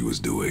knew what she was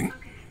doing.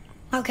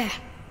 Okay.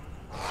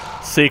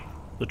 See,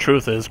 the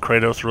truth is,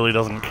 Kratos really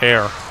doesn't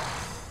care.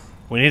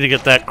 We need to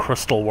get that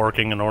crystal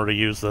working in order to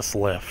use this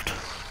lift.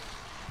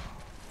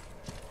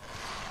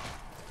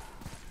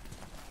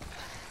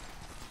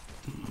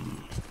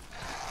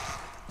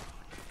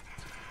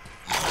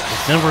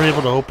 Was never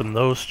able to open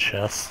those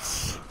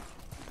chests.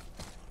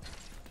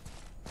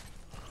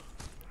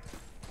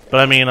 But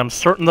I mean, I'm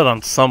certain that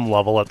on some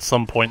level, at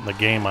some point in the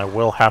game, I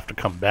will have to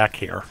come back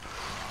here.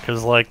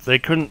 Because, like, they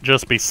couldn't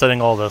just be setting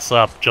all this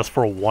up just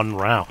for one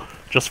round.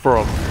 Just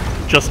for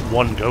just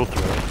one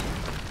go-through.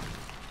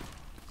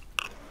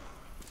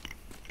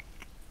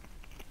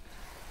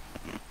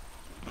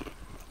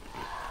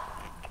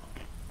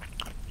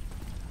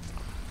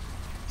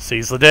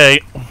 Seize the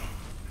day.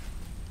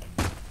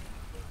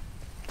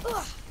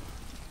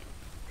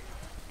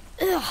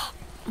 Ugh,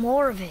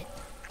 more of it.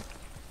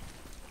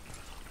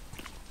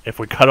 If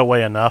we cut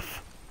away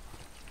enough,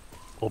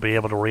 we'll be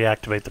able to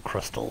reactivate the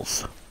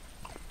crystals.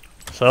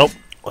 So,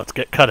 let's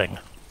get cutting.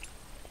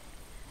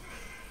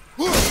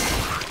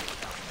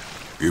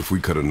 If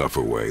we cut enough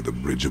away, the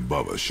bridge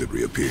above us should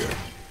reappear.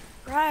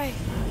 Right.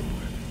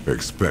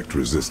 Expect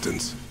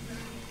resistance.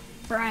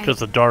 Right. Because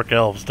the Dark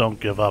Elves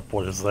don't give up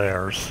what is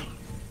theirs.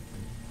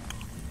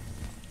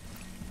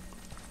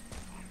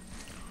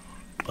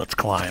 Let's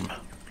climb.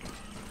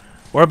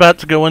 We're about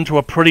to go into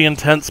a pretty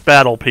intense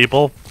battle,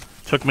 people.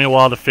 Took me a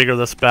while to figure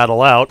this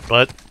battle out,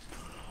 but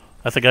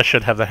I think I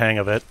should have the hang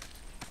of it.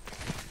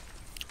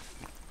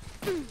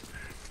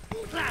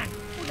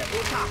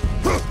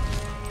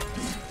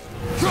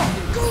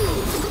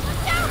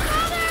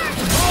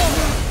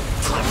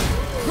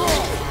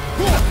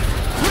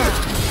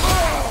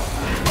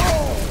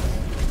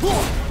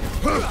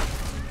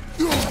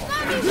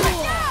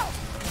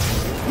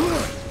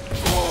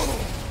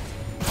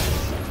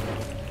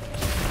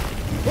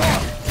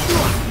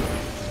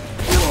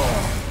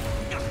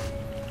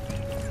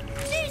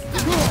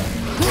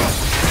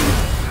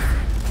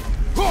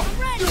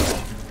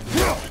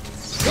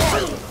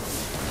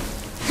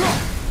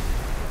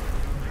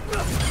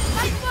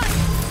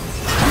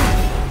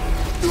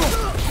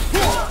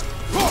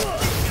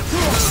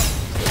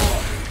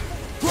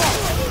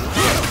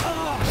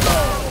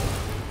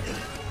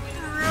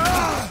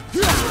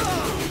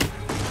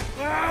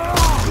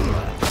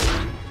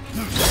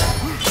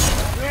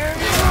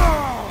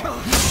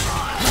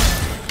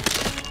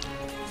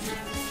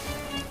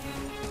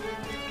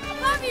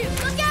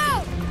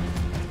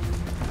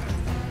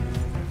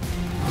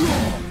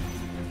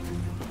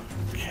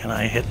 Can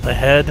I hit the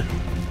head?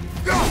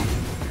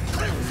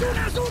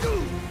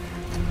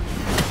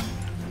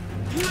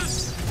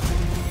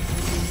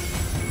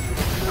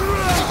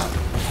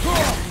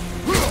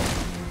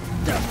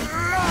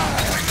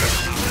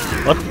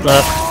 What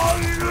the?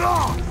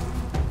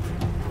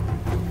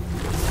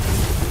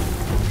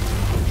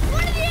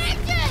 What are the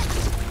exits?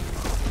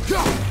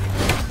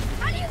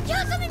 How do you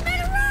kill something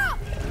made of rock?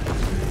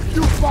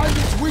 You find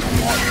its weak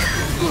point.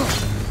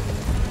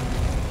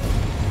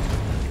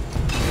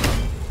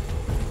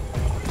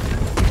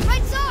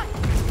 Right side.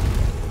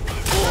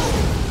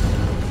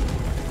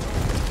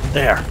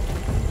 There.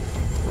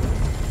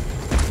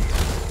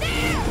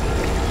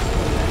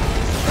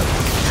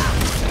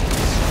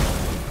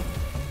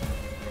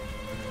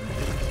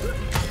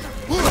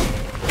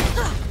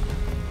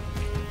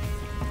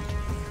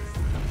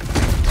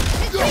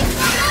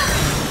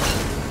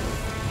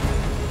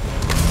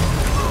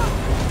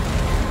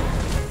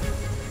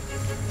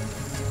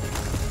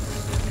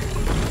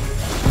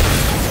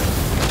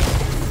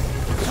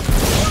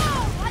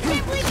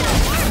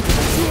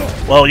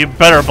 Well, you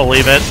better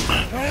believe it.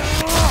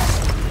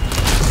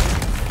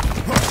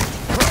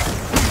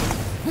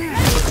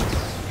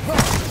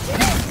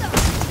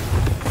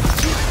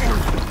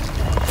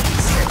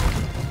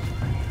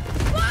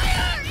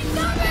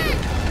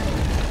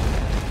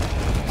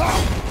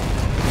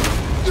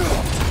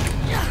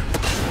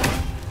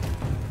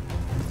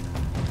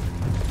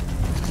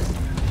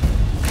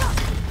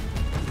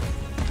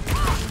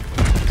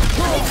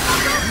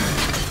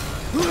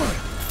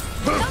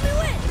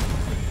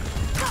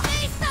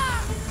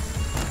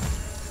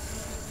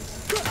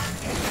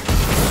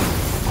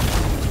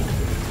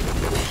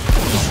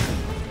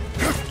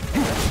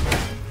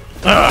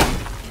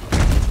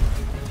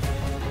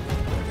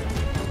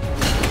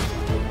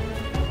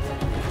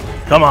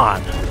 Come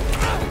on.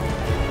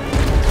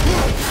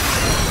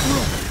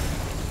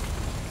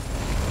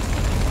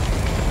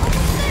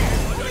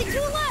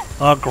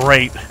 Oh,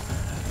 great.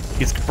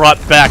 He's brought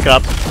back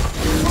up.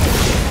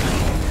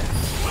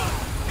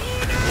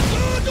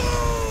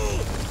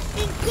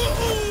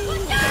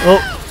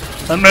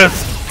 Oh, I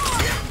missed.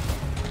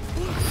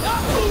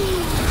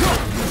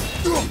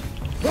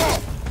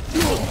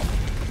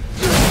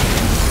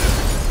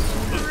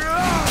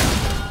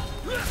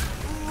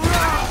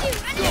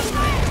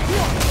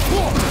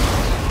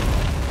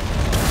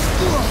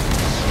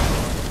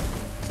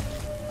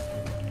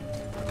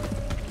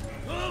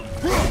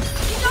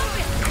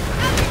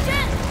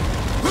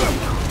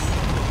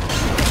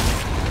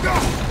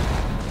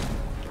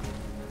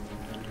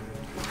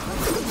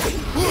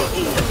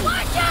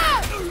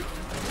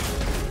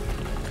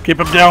 Keep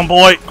him down,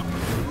 boy.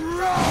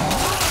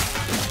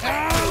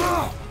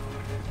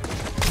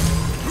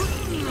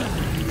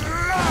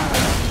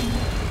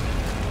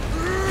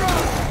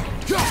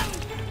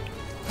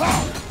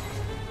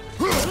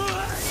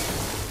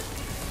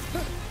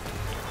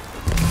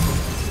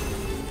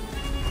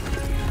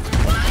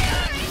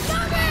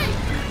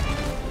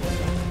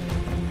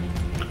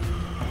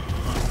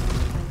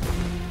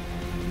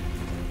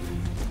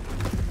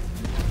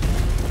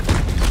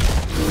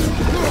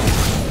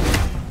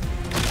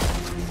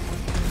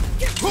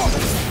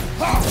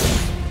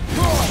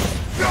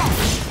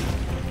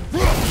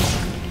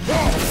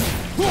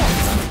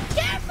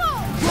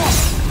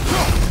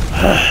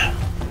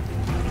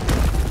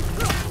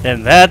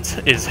 And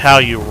that is how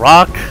you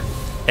rock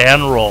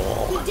and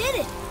roll. We did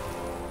it!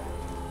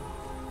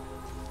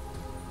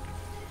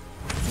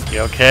 You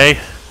okay?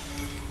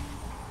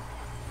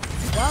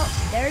 Well,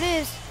 there it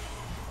is.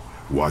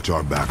 Watch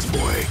our backs,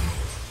 boy.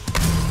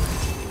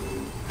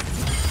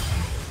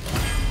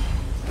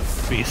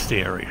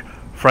 Bestiary.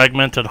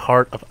 Fragmented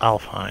Heart of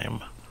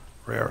Alfheim.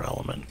 Rare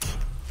element.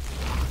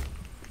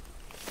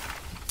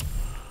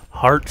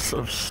 Hearts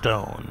of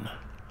Stone.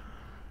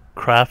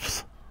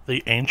 Crafts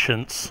the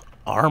Ancients'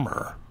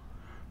 armor.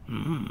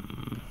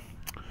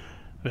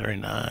 Very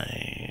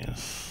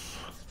nice.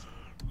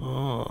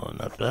 Oh,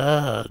 not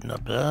bad,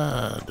 not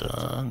bad.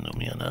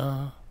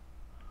 Numiana.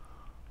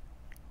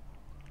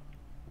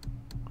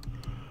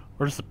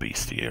 Where's the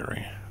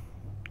bestiary?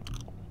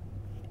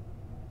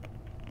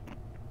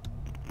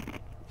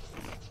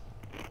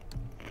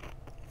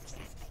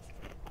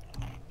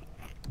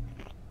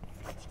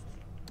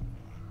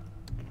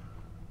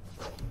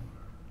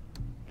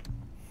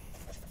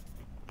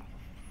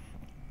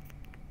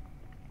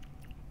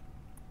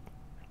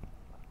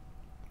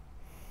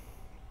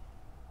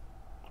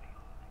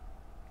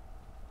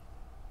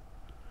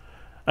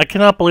 I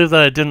cannot believe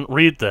that I didn't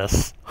read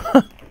this.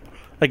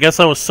 I guess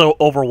I was so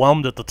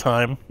overwhelmed at the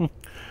time.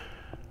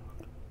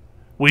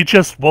 We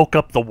just woke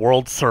up the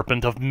world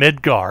serpent of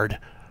Midgard.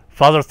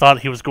 Father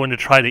thought he was going to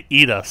try to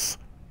eat us,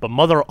 but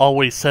Mother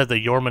always said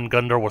that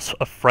Jormungandr was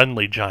a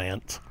friendly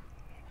giant.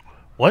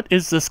 What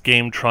is this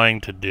game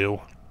trying to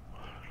do?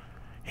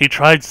 He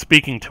tried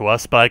speaking to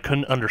us, but I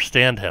couldn't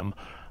understand him.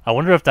 I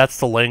wonder if that's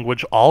the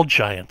language all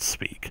giants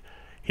speak.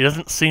 He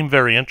doesn't seem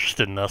very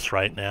interested in us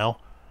right now.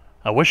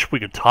 I wish we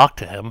could talk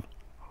to him.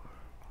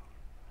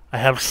 I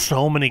have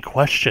so many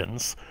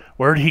questions.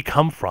 Where did he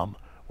come from?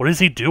 What does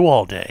he do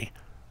all day?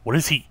 What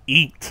does he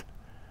eat?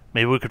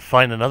 Maybe we could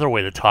find another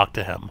way to talk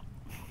to him.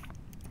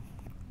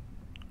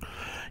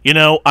 You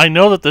know, I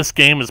know that this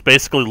game is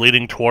basically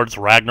leading towards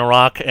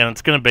Ragnarok, and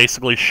it's going to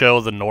basically show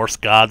the Norse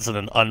gods in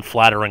an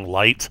unflattering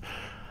light.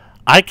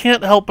 I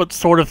can't help but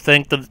sort of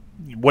think that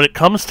when it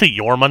comes to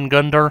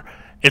Jormungandr,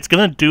 it's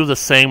going to do the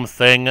same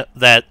thing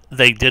that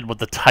they did with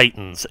the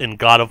Titans in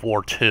God of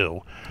War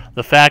 2.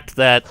 The fact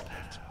that,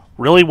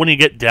 really, when you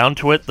get down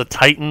to it, the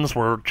Titans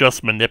were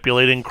just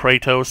manipulating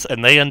Kratos,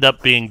 and they end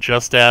up being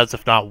just as,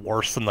 if not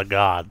worse, than the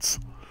gods.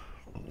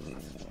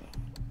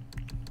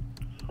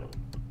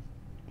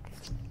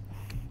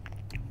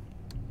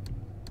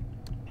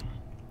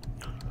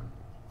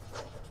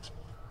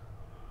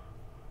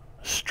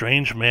 A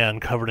strange man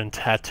covered in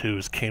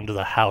tattoos came to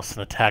the house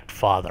and attacked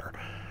Father.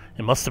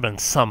 It must have been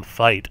some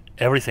fight.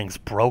 Everything's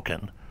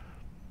broken.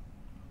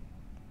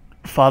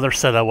 Father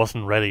said I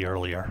wasn't ready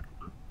earlier,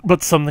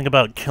 but something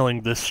about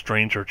killing this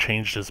stranger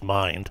changed his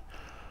mind.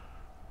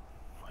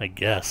 I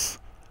guess.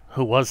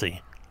 Who was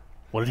he?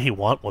 What did he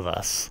want with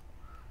us?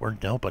 We're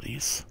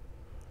nobodies.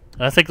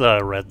 I think that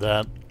I read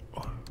that.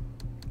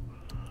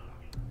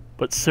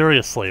 But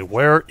seriously,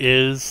 where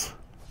is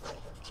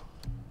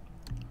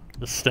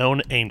the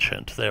Stone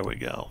Ancient? There we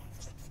go.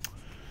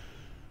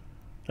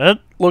 That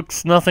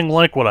looks nothing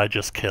like what I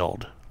just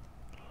killed.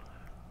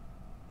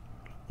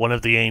 One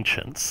of the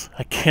Ancients.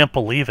 I can't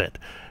believe it.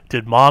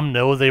 Did Mom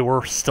know they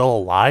were still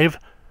alive?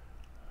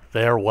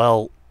 They're,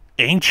 well,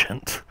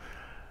 ancient.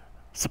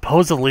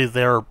 Supposedly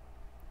they're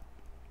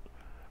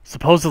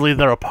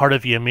a part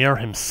of Ymir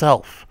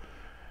himself.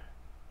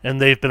 And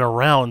they've been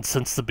around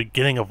since the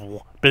beginning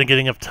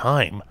of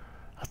time.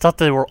 I thought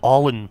they were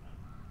all in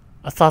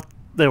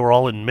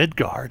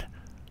Midgard.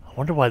 I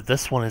wonder why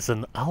this one is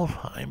in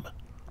Alfheim.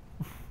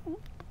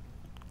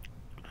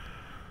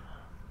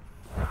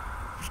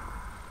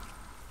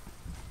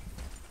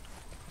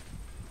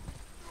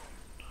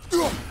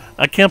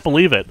 I can't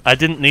believe it. I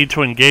didn't need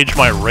to engage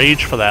my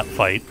rage for that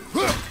fight.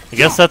 I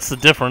guess that's the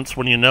difference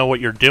when you know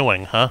what you're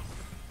doing, huh?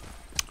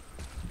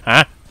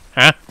 Huh?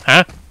 Huh?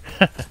 Huh?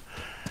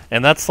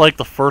 And that's like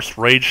the first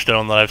rage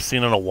stone that I've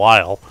seen in a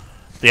while.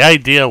 The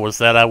idea was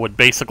that I would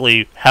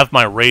basically have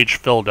my rage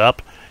filled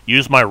up,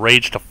 use my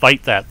rage to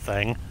fight that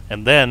thing,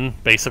 and then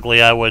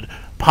basically I would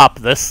pop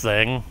this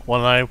thing when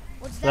I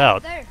was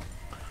out. There?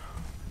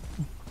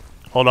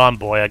 Hold on,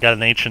 boy. I got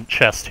an ancient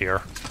chest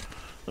here.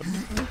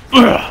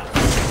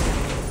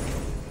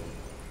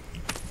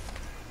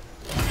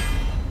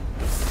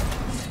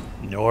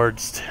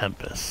 Nord's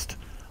Tempest.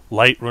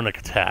 Light runic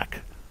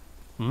attack.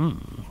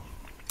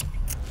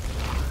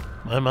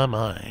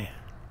 My.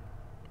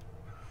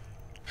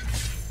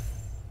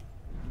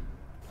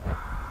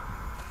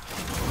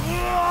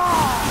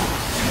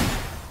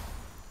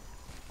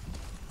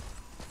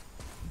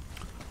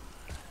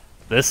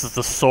 This is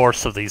the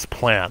source of these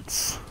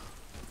plants.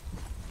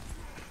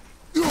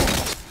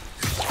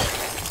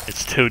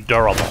 It's too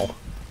durable.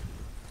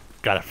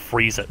 Gotta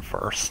freeze it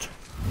first.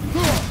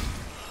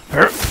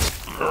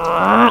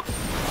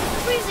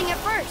 Freezing it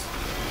first.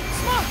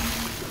 Smoke.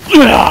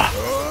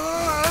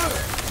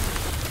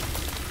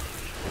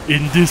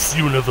 In this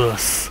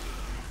universe,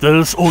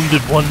 there's only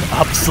one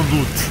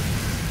absolute.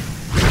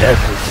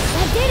 Everything.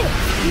 That did it.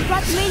 We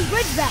brought the main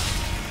bridge back.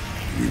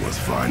 We must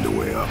find a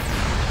way up.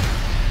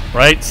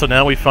 Right, so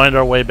now we find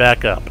our way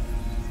back up.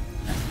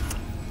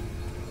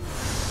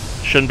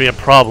 Shouldn't be a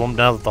problem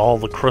now that all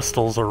the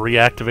crystals are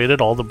reactivated.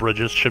 All the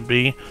bridges should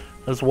be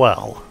as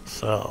well.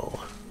 So...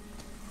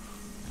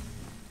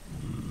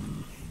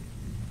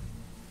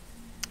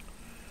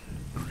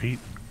 Great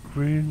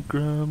green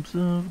grubs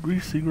of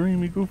greasy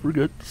grimy gopher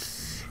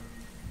guts.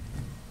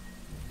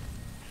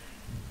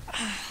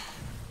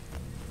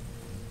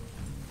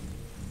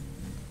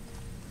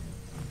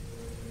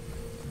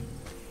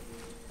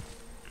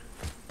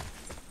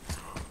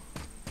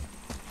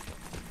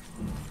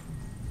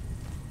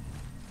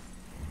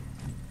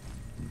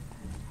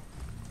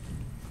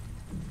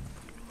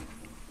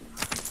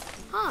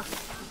 Huh.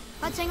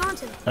 Let's hang on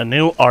to it. A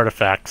new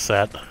artifact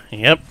set.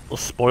 Yep, the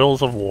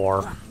spoils of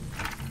war.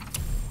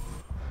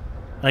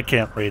 I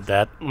can't read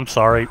that. I'm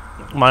sorry.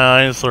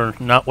 My eyes are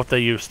not what they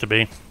used to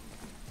be.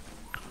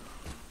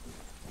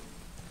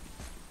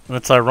 And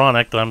it's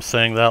ironic that I'm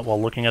saying that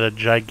while looking at a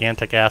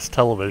gigantic-ass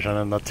television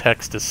and the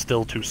text is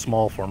still too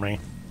small for me.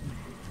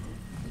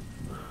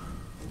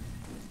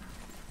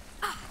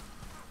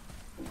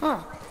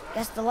 Huh.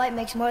 Guess the light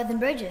makes more than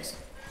bridges.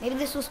 Maybe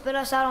this will spit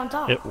us out on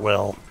top. It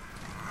will.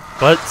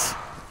 But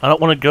I don't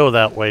want to go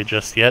that way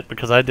just yet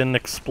because I didn't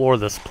explore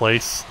this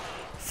place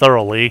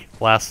thoroughly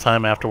last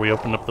time after we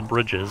opened up the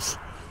bridges.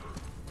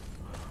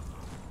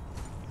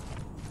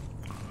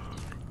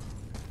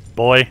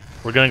 Boy,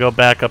 we're gonna go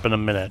back up in a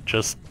minute.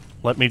 Just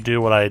let me do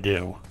what I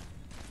do.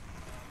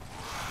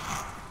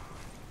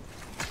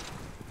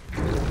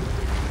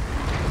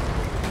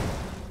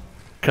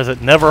 Because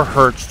it never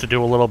hurts to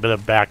do a little bit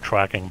of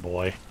backtracking,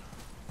 boy.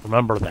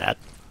 Remember that.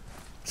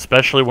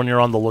 Especially when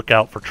you're on the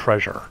lookout for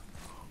treasure.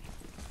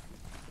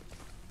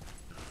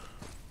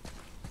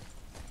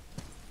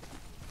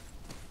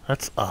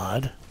 That's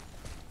odd.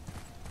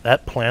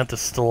 That plant is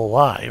still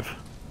alive.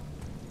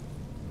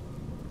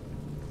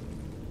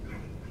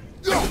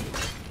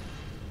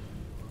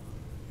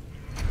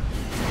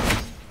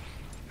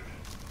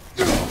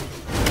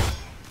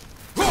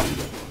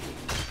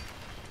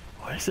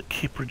 Why does it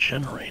keep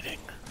regenerating?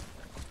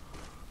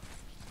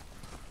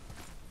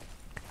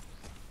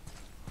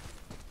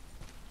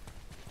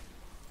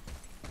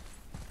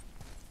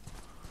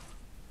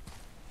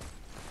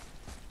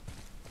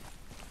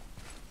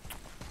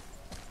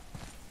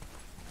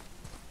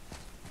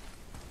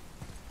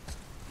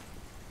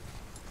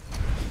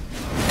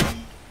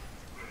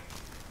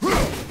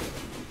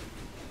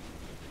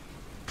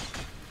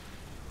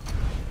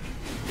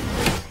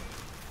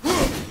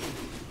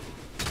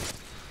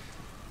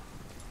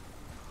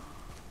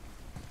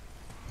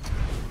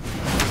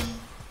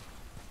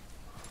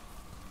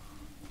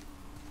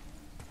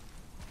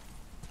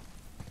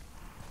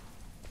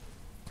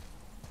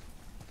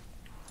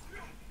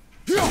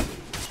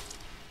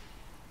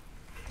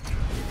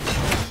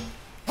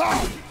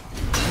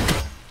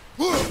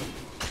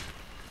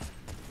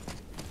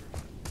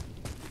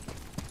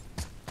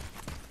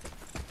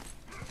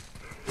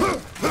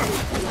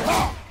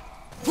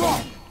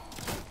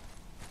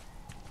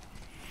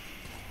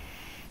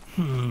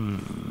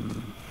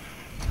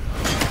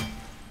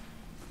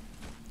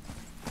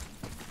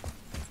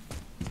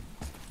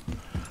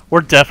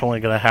 we're definitely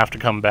going to have to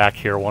come back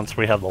here once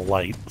we have the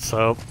light,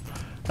 so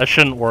I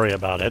shouldn't worry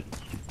about it.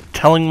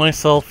 Telling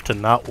myself to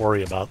not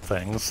worry about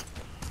things.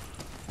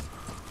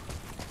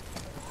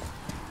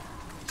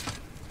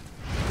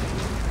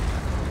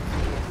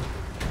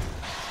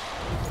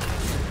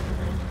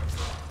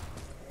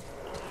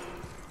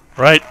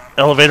 Right,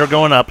 elevator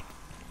going up.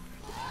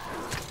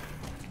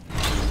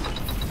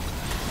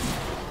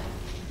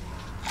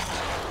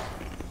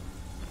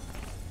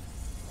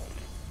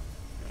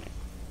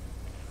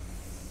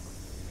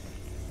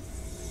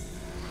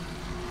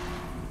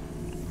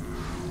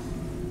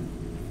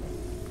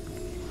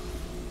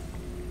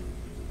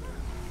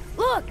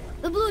 Look!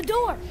 The blue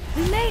door!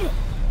 We made it!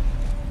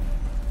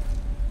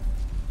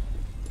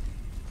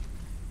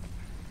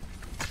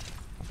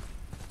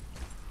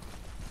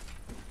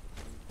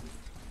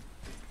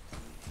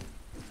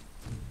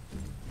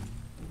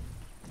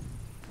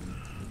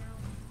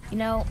 You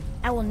know,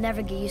 I will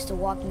never get used to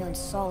walking on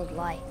solid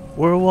light.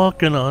 We're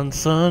walking on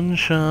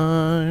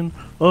sunshine.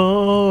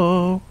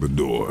 Oh. The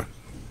door.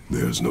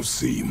 There's no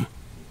seam.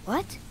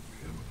 What?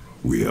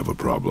 We have a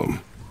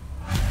problem.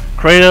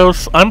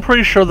 Kratos, I'm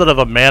pretty sure that of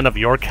a man of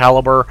your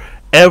caliber,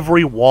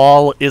 every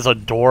wall is a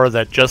door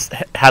that just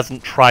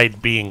hasn't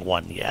tried being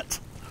one yet.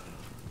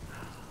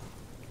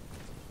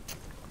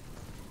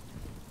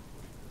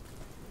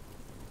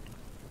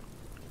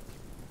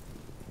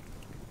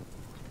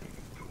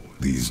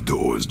 These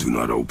doors do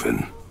not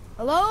open.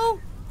 Hello?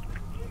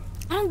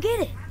 I don't get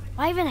it.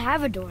 Why even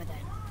have a door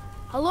then?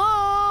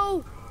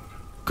 Hello?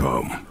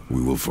 Come,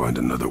 we will find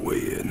another way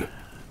in.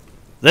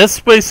 This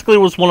basically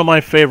was one of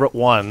my favorite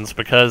ones,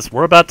 because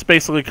we're about to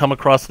basically come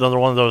across another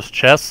one of those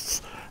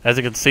chests. As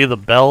you can see, the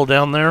bell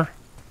down there.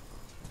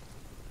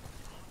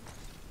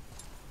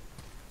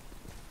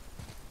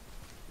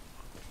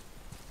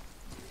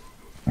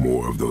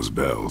 More of those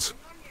bells.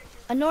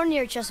 A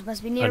Nornir chest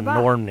must be A nearby.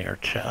 Nornir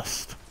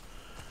chest.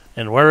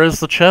 And where is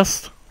the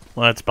chest?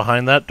 Well, it's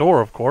behind that door,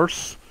 of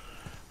course.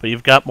 But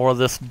you've got more of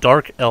this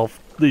dark elf,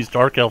 these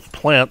dark elf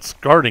plants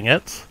guarding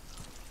it.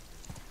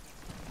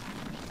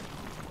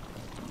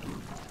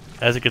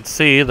 As you can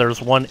see, there's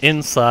one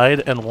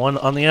inside and one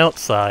on the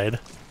outside.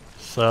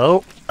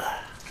 So,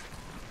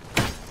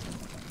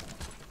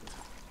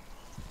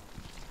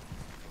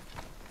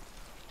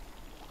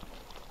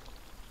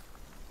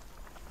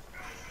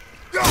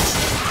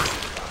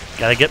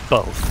 gotta get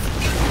both.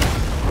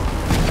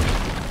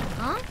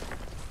 Huh?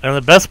 And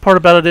the best part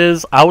about it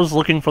is, I was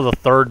looking for the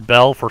third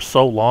bell for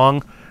so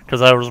long,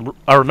 because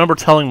I remember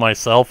telling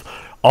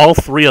myself all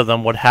three of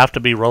them would have to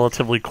be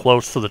relatively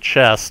close to the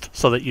chest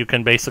so that you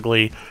can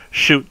basically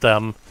shoot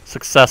them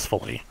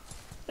successfully.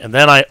 And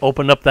then I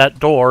opened up that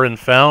door and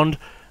found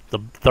the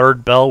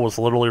third bell was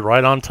literally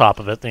right on top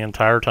of it the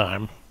entire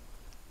time.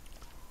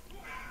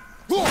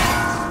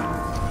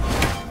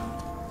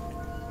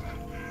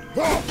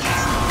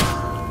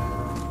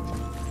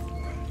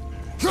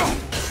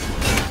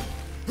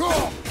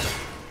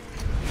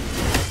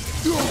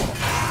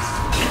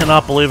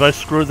 Cannot believe I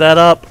screwed that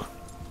up.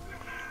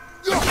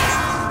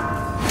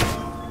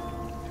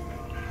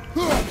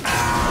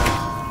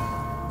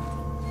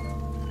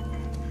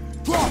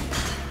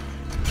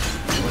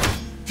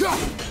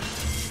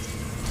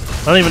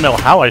 I don't even know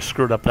how I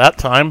screwed up that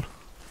time.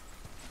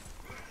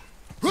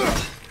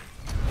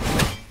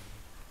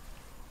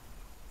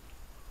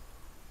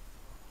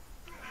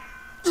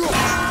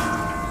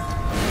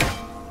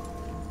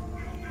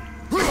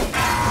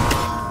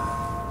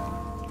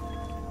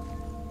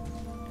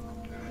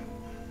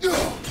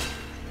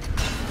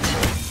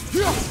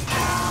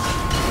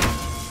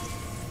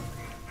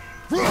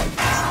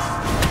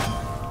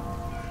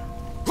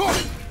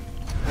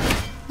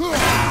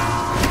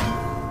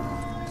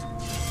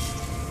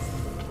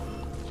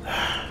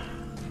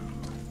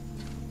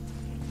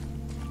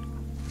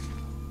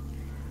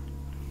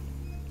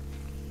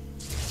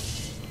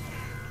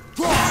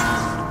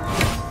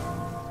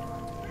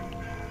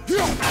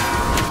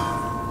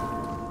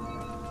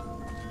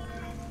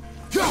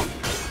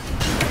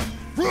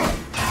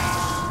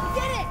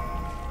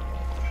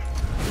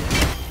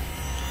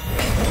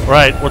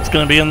 Right, what's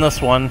going to be in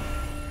this one?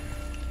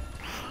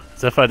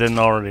 As if I didn't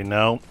already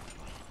know.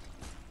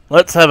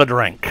 Let's have a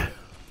drink.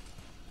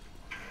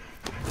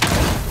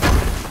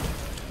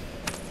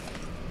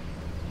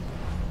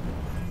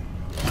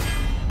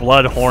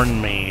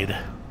 Bloodhorn Mead.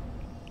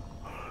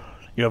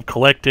 You have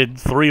collected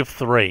 3 of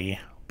 3.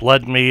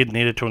 Blood Mead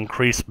needed to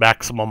increase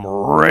maximum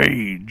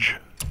rage.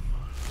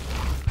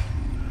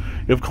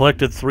 You have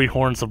collected 3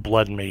 horns of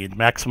Blood Mead.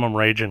 Maximum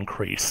rage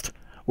increased.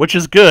 Which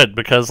is good,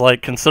 because,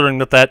 like, considering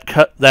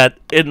that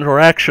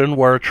interaction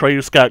where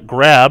Atreus got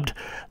grabbed,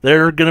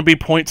 there are going to be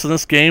points in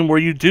this game where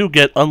you do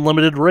get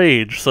unlimited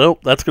rage, so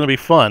that's going to be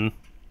fun.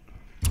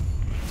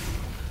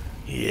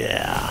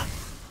 Yeah.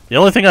 The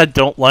only thing I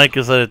don't like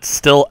is that it's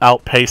still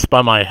outpaced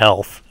by my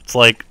health. It's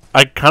like,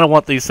 I kind of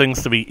want these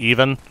things to be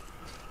even.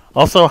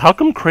 Also, how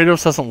come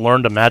Kratos hasn't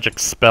learned a magic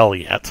spell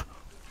yet?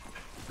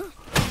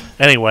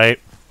 Anyway,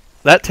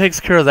 that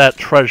takes care of that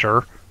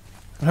treasure.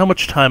 And how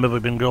much time have we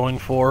been going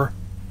for?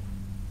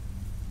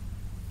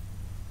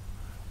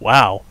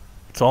 Wow,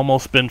 it's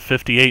almost been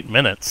 58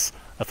 minutes.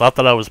 I thought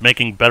that I was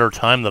making better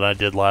time than I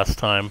did last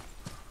time.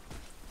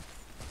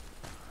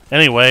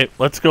 Anyway,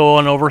 let's go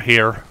on over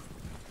here.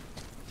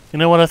 You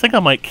know what, I think I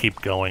might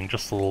keep going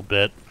just a little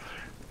bit,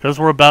 because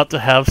we're about to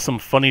have some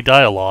funny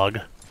dialogue.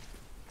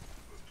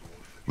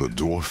 The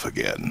dwarf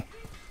again.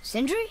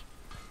 Sindri?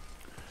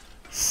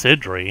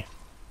 Sidri?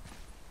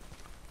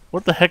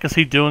 What the heck is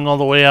he doing all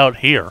the way out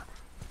here?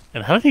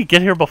 And how did he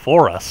get here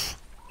before us?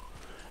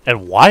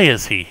 And why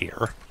is he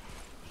here?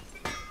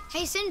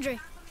 Hey, Sindri.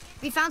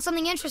 We found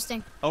something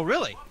interesting. Oh,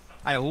 really?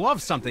 I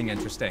love something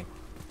interesting.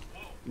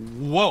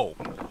 Whoa.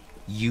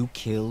 You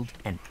killed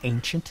an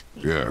ancient?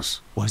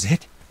 Yes. Was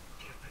it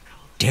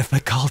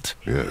difficult?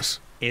 Yes.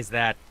 Is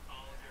that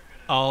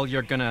all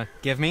you're gonna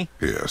give me?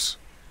 Yes.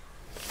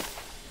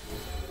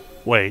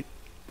 Wait.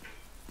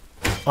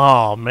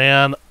 Oh,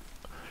 man.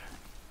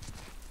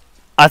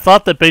 I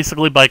thought that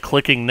basically by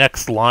clicking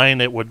next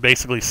line it would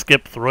basically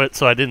skip through it,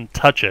 so I didn't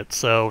touch it.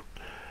 So,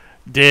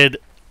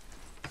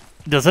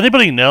 does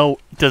anybody know,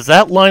 does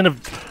that line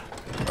of...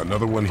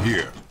 Another one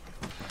here.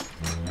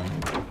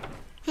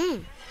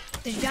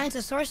 The giant's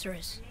a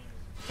sorceress.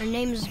 Her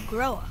name is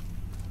Groa.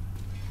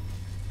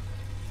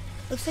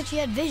 Looks like she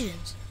had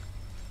visions.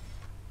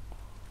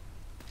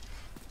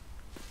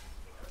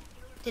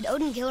 Did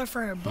Odin kill her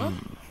for her book?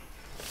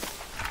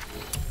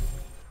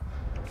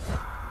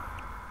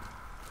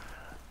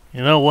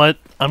 You know what?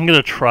 I'm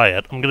gonna try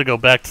it. I'm gonna go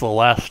back to the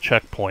last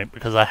checkpoint,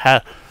 because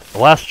the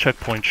last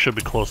checkpoint should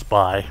be close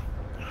by.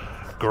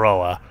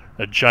 Groa,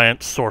 a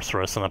giant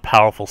sorceress and a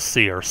powerful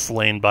seer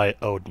slain by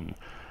Odin.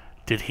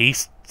 Did he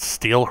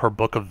steal her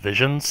book of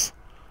visions?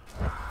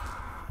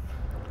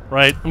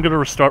 Right, I'm gonna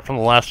restart from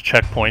the last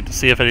checkpoint to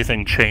see if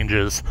anything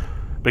changes,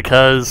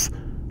 because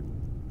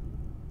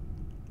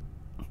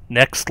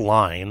next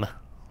line,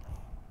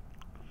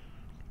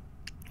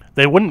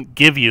 they wouldn't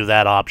give you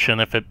that option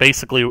if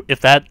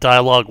that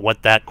dialogue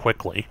went that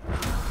quickly.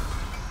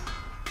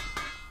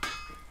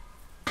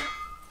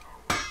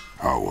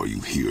 How are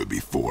you here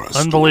before us?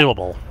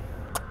 Unbelievable.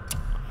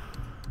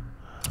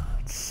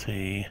 Let's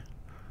see.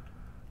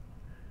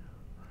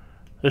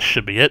 This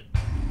should be it.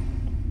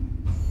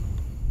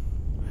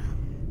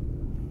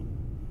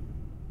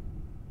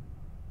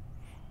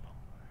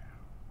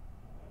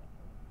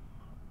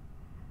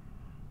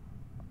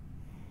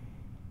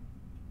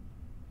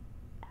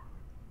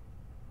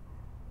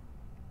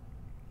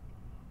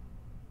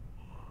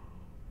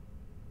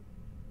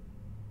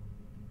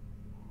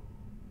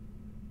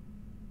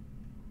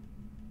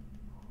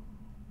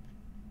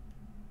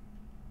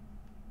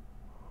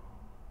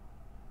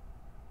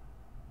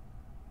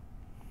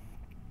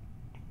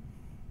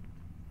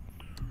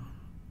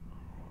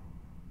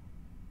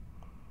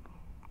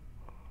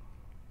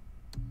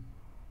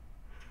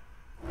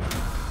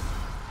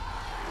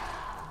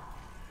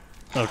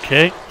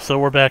 Okay, so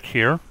we're back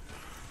here.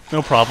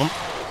 No problem.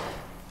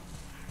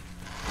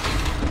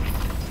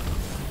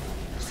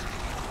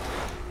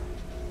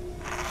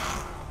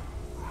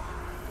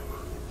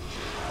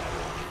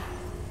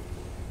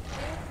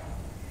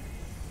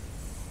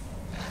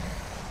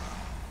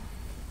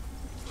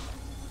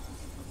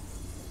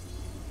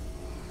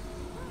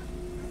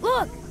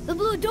 Look! The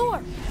blue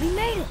door! We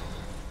made it!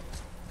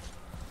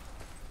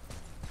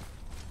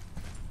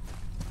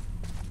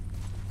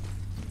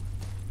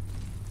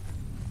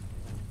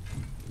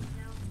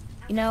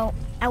 You know,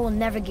 I will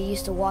never get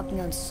used to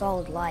walking on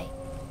solid light.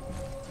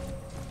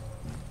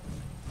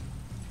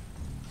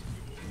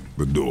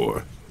 The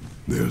door.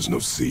 There's no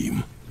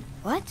seam.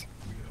 What?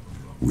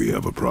 We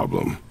have a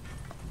problem.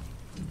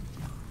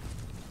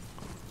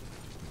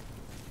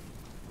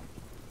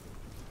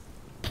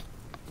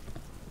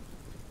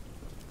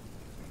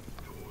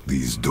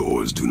 These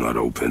doors do not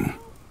open.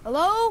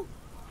 Hello?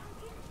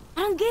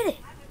 I don't get it.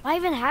 Why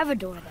even have a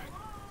door then?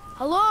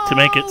 Hello? To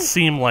make it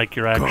seem like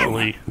you're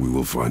actually... Come, we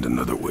will find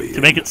another way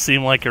To make it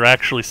seem like you're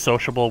actually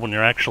sociable when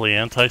you're actually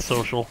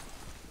antisocial.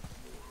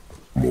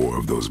 More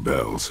of those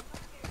bells.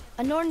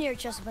 A Nornir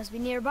chest must be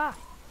nearby.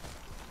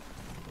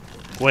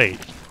 Wait,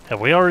 have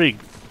we already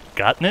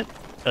gotten it?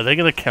 Are they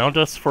gonna count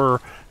us for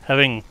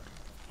having...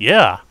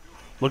 Yeah,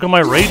 look at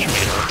my rage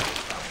meter.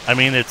 I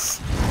mean,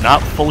 it's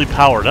not fully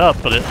powered up,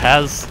 but it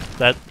has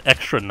that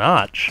extra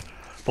notch.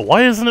 But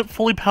why isn't it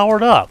fully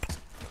powered up?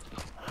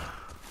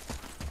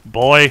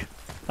 Boy,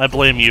 I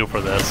blame you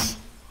for this.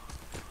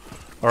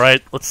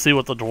 Alright, let's see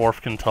what the dwarf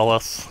can tell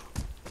us.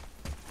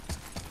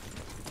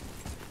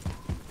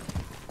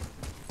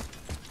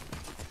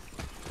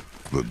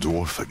 The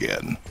dwarf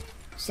again.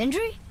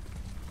 Sindri?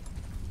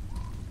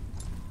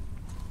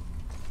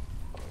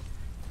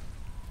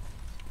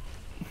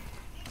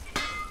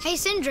 Hey,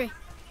 Sindri.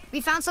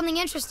 We found something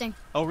interesting.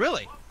 Oh,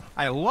 really?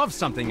 I love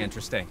something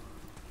interesting.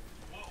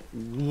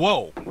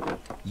 Whoa.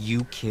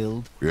 You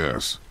killed?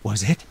 Yes.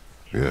 Was it?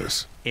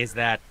 Yes. Is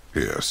that...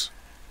 Yes.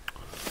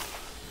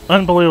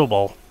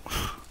 Unbelievable.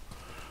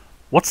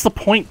 What's the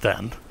point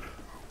then?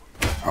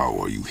 How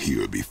are you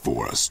here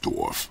before us,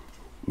 dwarf?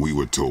 We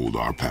were told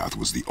our path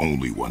was the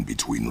only one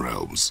between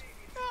realms.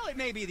 Oh, it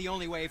may be the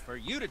only way for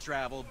you to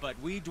travel, but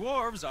we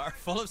dwarves are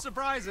full of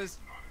surprises.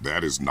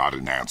 That is not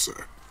an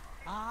answer.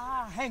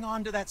 Ah, hang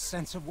on to that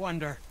sense of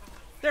wonder.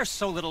 There's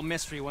so little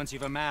mystery once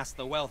you've amassed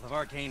the wealth of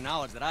arcane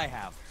knowledge that I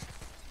have.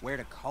 Where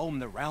to comb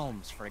the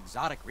realms for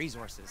exotic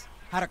resources.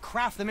 How to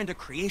craft them into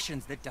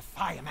creations that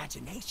defy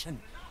imagination.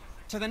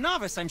 To the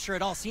novice, I'm sure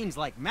it all seems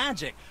like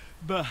magic,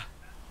 but...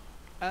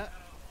 oh,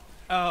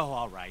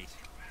 all right.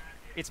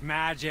 It's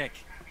magic.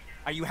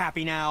 Are you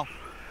happy now?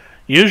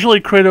 Usually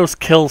Kratos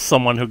kills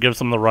someone who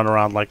gives him the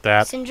runaround like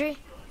that. Sindri,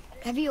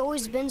 have you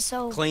always been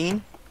so...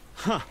 Clean?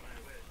 Huh.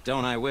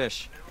 Don't I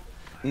wish.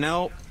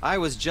 No, I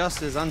was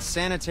just as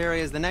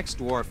unsanitary as the next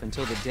dwarf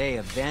until the day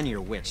a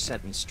Vanir witch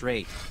set me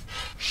straight.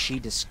 She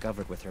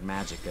discovered with her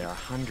magic there are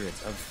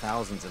hundreds of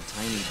thousands of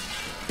tiny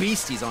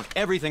beasties on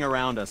everything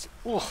around us.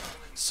 Oh,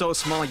 so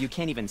small you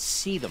can't even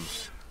see them.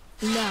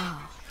 No.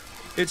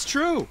 It's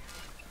true.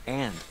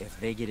 And if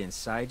they get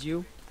inside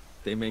you,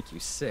 they make you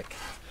sick.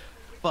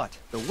 But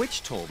the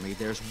witch told me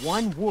there's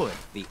one wood,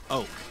 the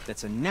oak,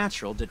 that's a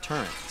natural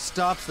deterrent.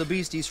 Stops the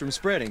beasties from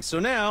spreading. So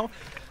now,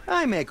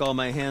 I make all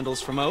my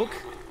handles from oak.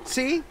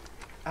 See?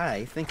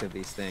 I think of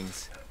these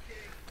things.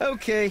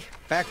 Okay,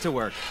 back to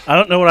work. I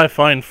don't know what I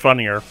find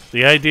funnier.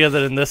 The idea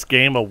that in this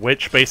game a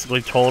witch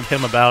basically told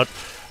him about,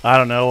 I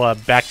don't know,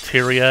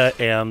 bacteria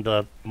and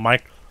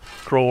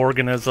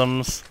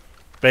microorganisms,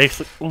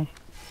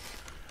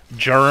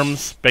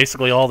 germs,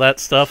 basically all that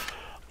stuff.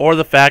 Or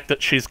the fact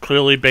that she's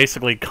clearly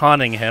basically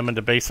conning him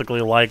into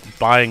basically like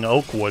buying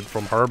oak wood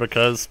from her,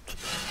 because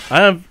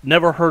I have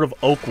never heard of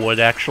oak wood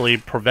actually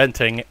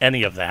preventing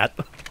any of that.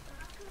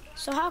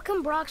 So how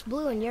come Brock's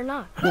blue and you're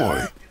not?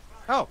 Boy,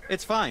 Oh,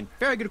 it's fine.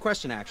 Very good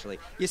question, actually.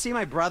 You see,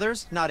 my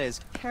brother's not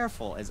as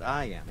careful as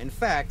I am. In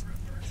fact,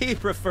 he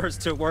prefers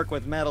to work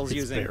with metals It's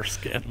using bare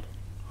skin.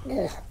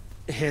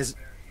 his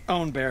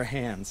own bare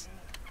hands.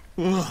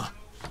 Ugh.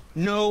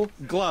 No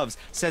gloves.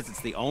 Says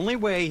it's the only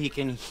way he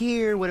can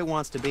hear what it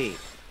wants to be.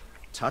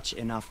 Touch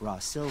enough raw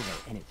silver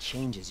and it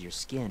changes your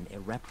skin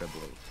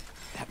irreparably.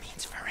 That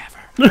means forever.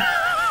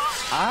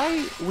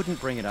 I wouldn't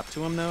bring it up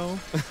to him, though.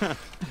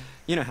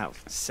 You know how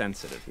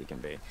sensitive he can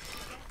be.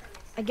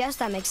 I guess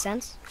that makes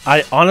sense.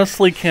 I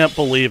honestly can't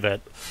believe it.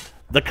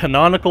 The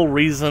canonical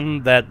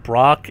reason that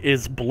Brock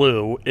is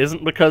blue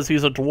isn't because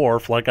he's a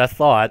dwarf like I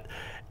thought.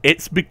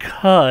 It's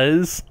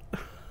because...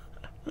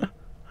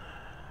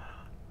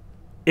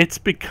 It's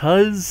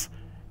because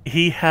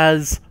he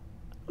has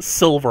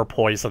silver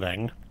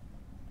poisoning.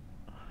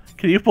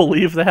 Can you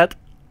believe that?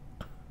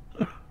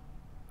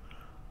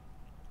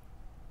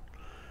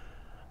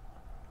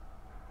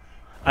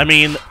 I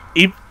mean,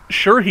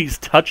 sure he's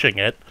touching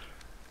it,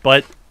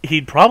 but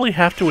he'd probably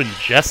have to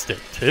ingest it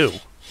too.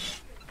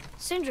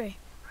 Sindri,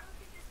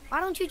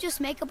 why don't you just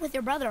make up with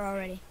your brother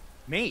already?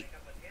 Me?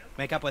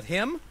 Make up with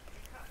him?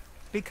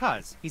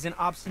 Because he's an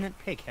obstinate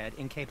pighead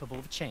incapable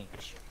of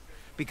change.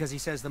 Because he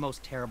says the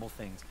most terrible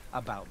things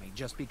about me,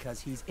 just because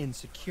he's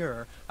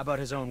insecure about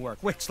his own work,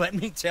 which, let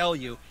me tell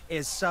you,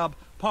 is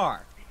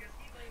subpar.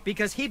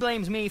 Because he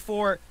blames me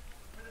for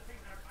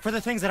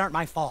the things that aren't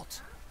my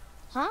fault.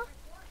 Huh?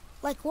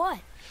 Like what?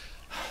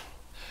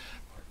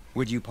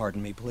 Would you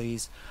pardon me,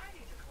 please?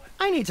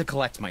 I need to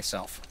collect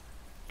myself.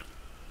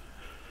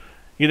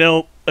 You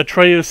know,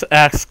 Atreus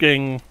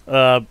asking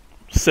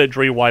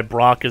Sidri why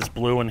Brock is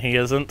blue and he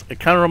isn't, it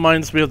kind of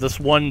reminds me of this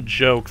one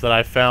joke that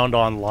I found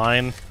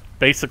online.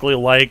 Basically,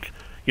 like,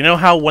 you know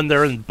how when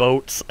they're in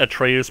boats,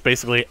 Atreus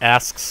basically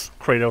asks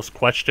Kratos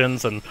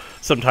questions, and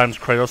sometimes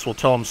Kratos will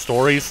tell him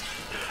stories?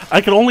 I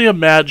can only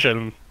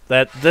imagine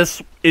that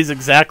this is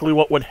exactly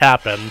what would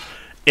happen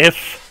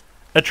if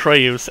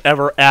Atreus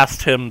ever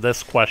asked him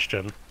this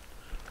question.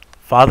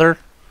 Father,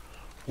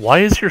 why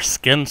is your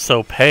skin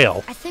so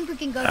pale? I think we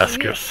can go Ask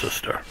through your here.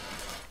 sister.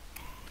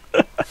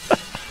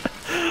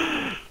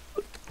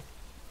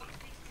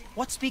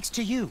 What speaks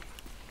to you?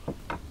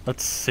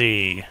 Let's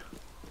see.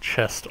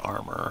 Chest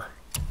armor.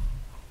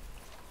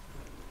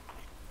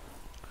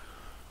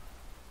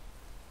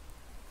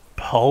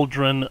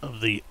 Pauldron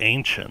of the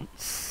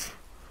Ancients.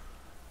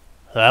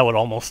 That would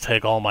almost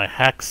take all my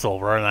hack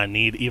silver, and I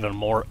need even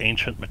more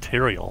ancient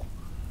material.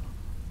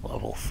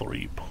 Level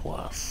 3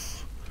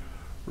 plus.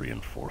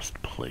 Reinforced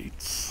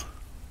plates.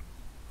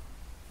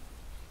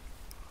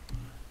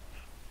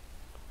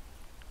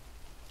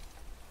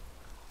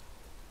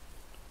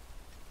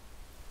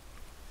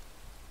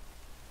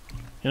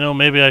 You know,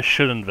 maybe I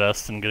should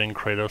invest in getting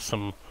Kratos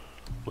some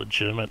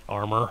legitimate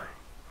armor.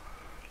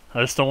 I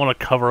just don't want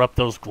to cover up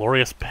those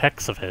glorious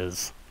pecs of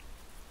his.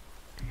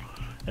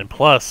 And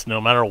plus,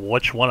 no matter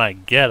which one I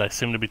get, I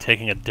seem to be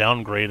taking a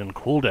downgrade in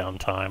cooldown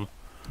time.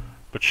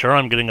 But sure,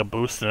 I'm getting a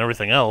boost in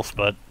everything else,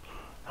 but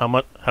how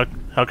much?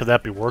 How could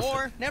that be worth it?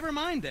 Or, never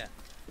mind then.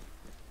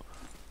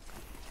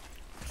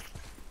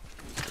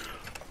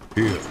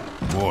 here,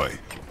 boy.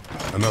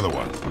 Another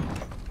one.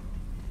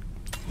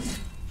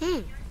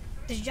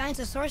 This giant's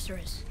a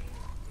sorceress.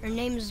 Her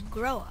name is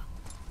Groa.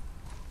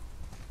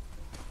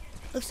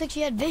 Looks like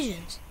she had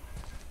visions.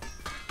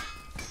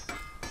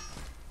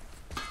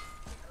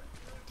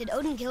 Did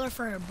Odin kill her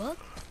for her book?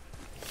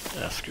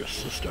 Ask your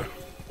sister.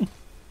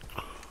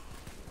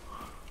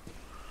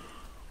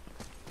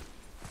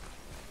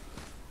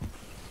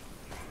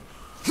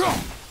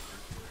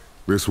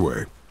 This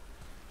way.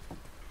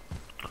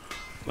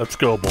 Let's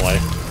go, boy.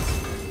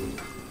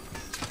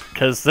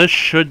 Because this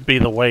should be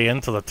the way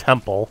into the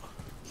temple.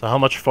 So how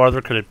much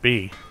farther could it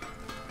be?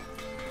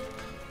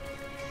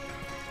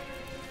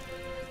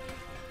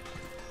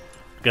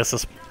 Guess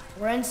this...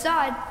 We're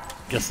inside.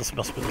 Guess this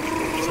must be the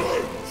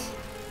church.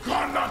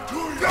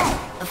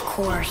 Of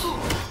course.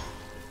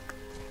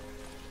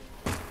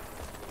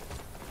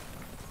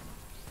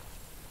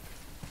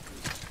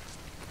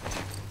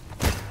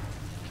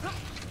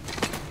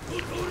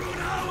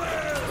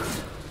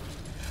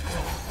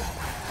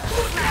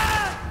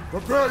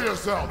 Prepare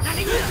yourself!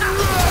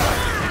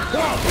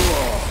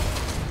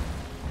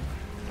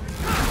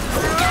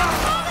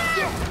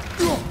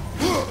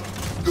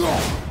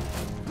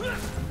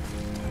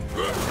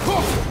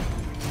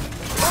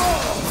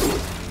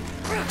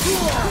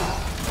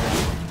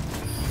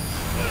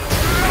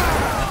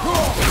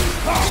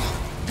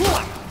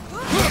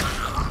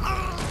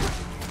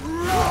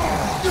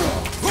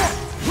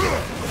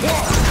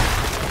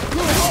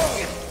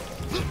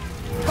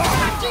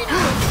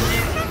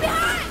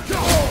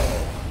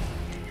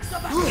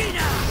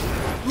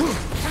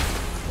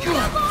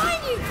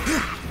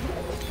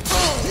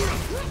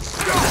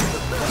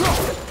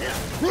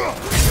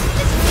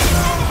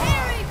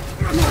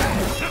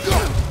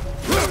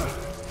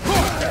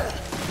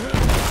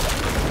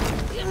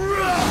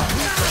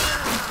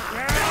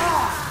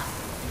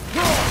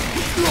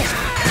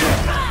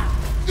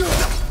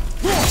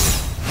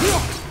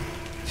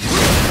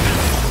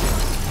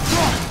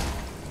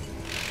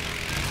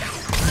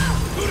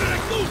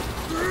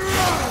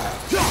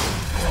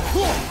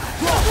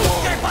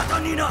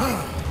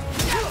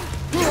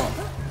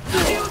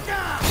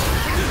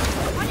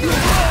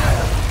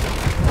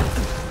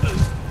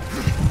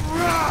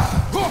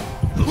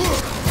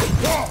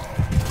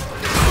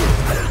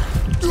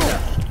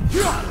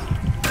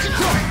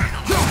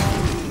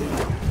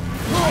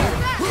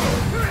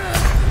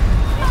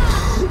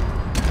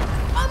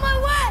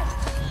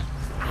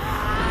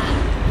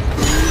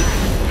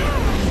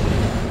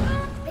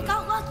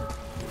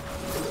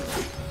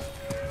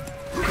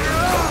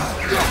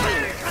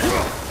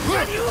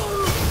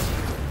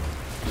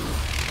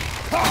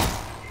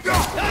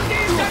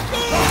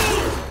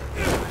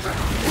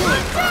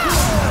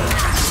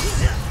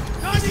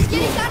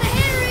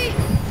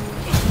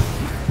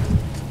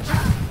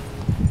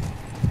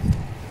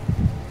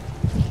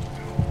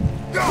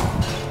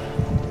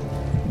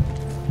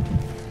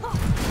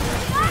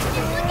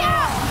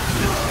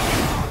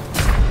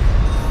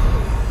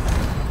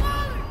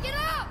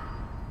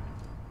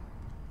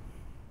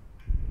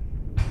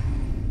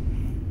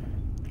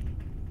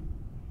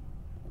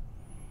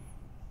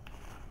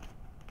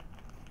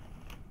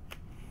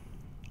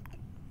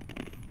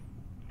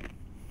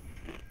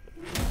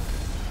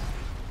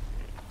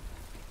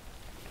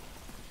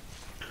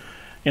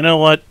 You know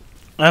what?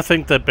 I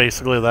think that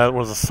basically that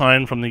was a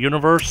sign from the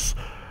universe.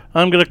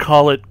 I'm going to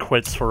call it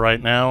quits for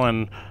right now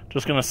and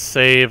just going to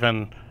save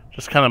and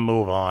just kind of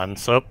move on.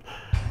 So,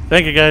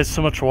 thank you guys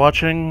so much for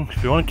watching.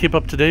 If you want to keep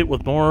up to date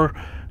with more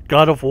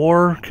God of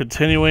War,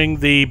 continuing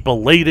the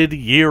belated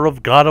year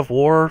of God of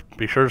War,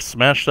 be sure to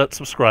smash that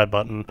subscribe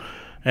button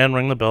and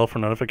ring the bell for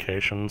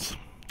notifications.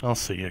 I'll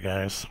see you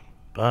guys.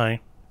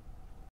 Bye.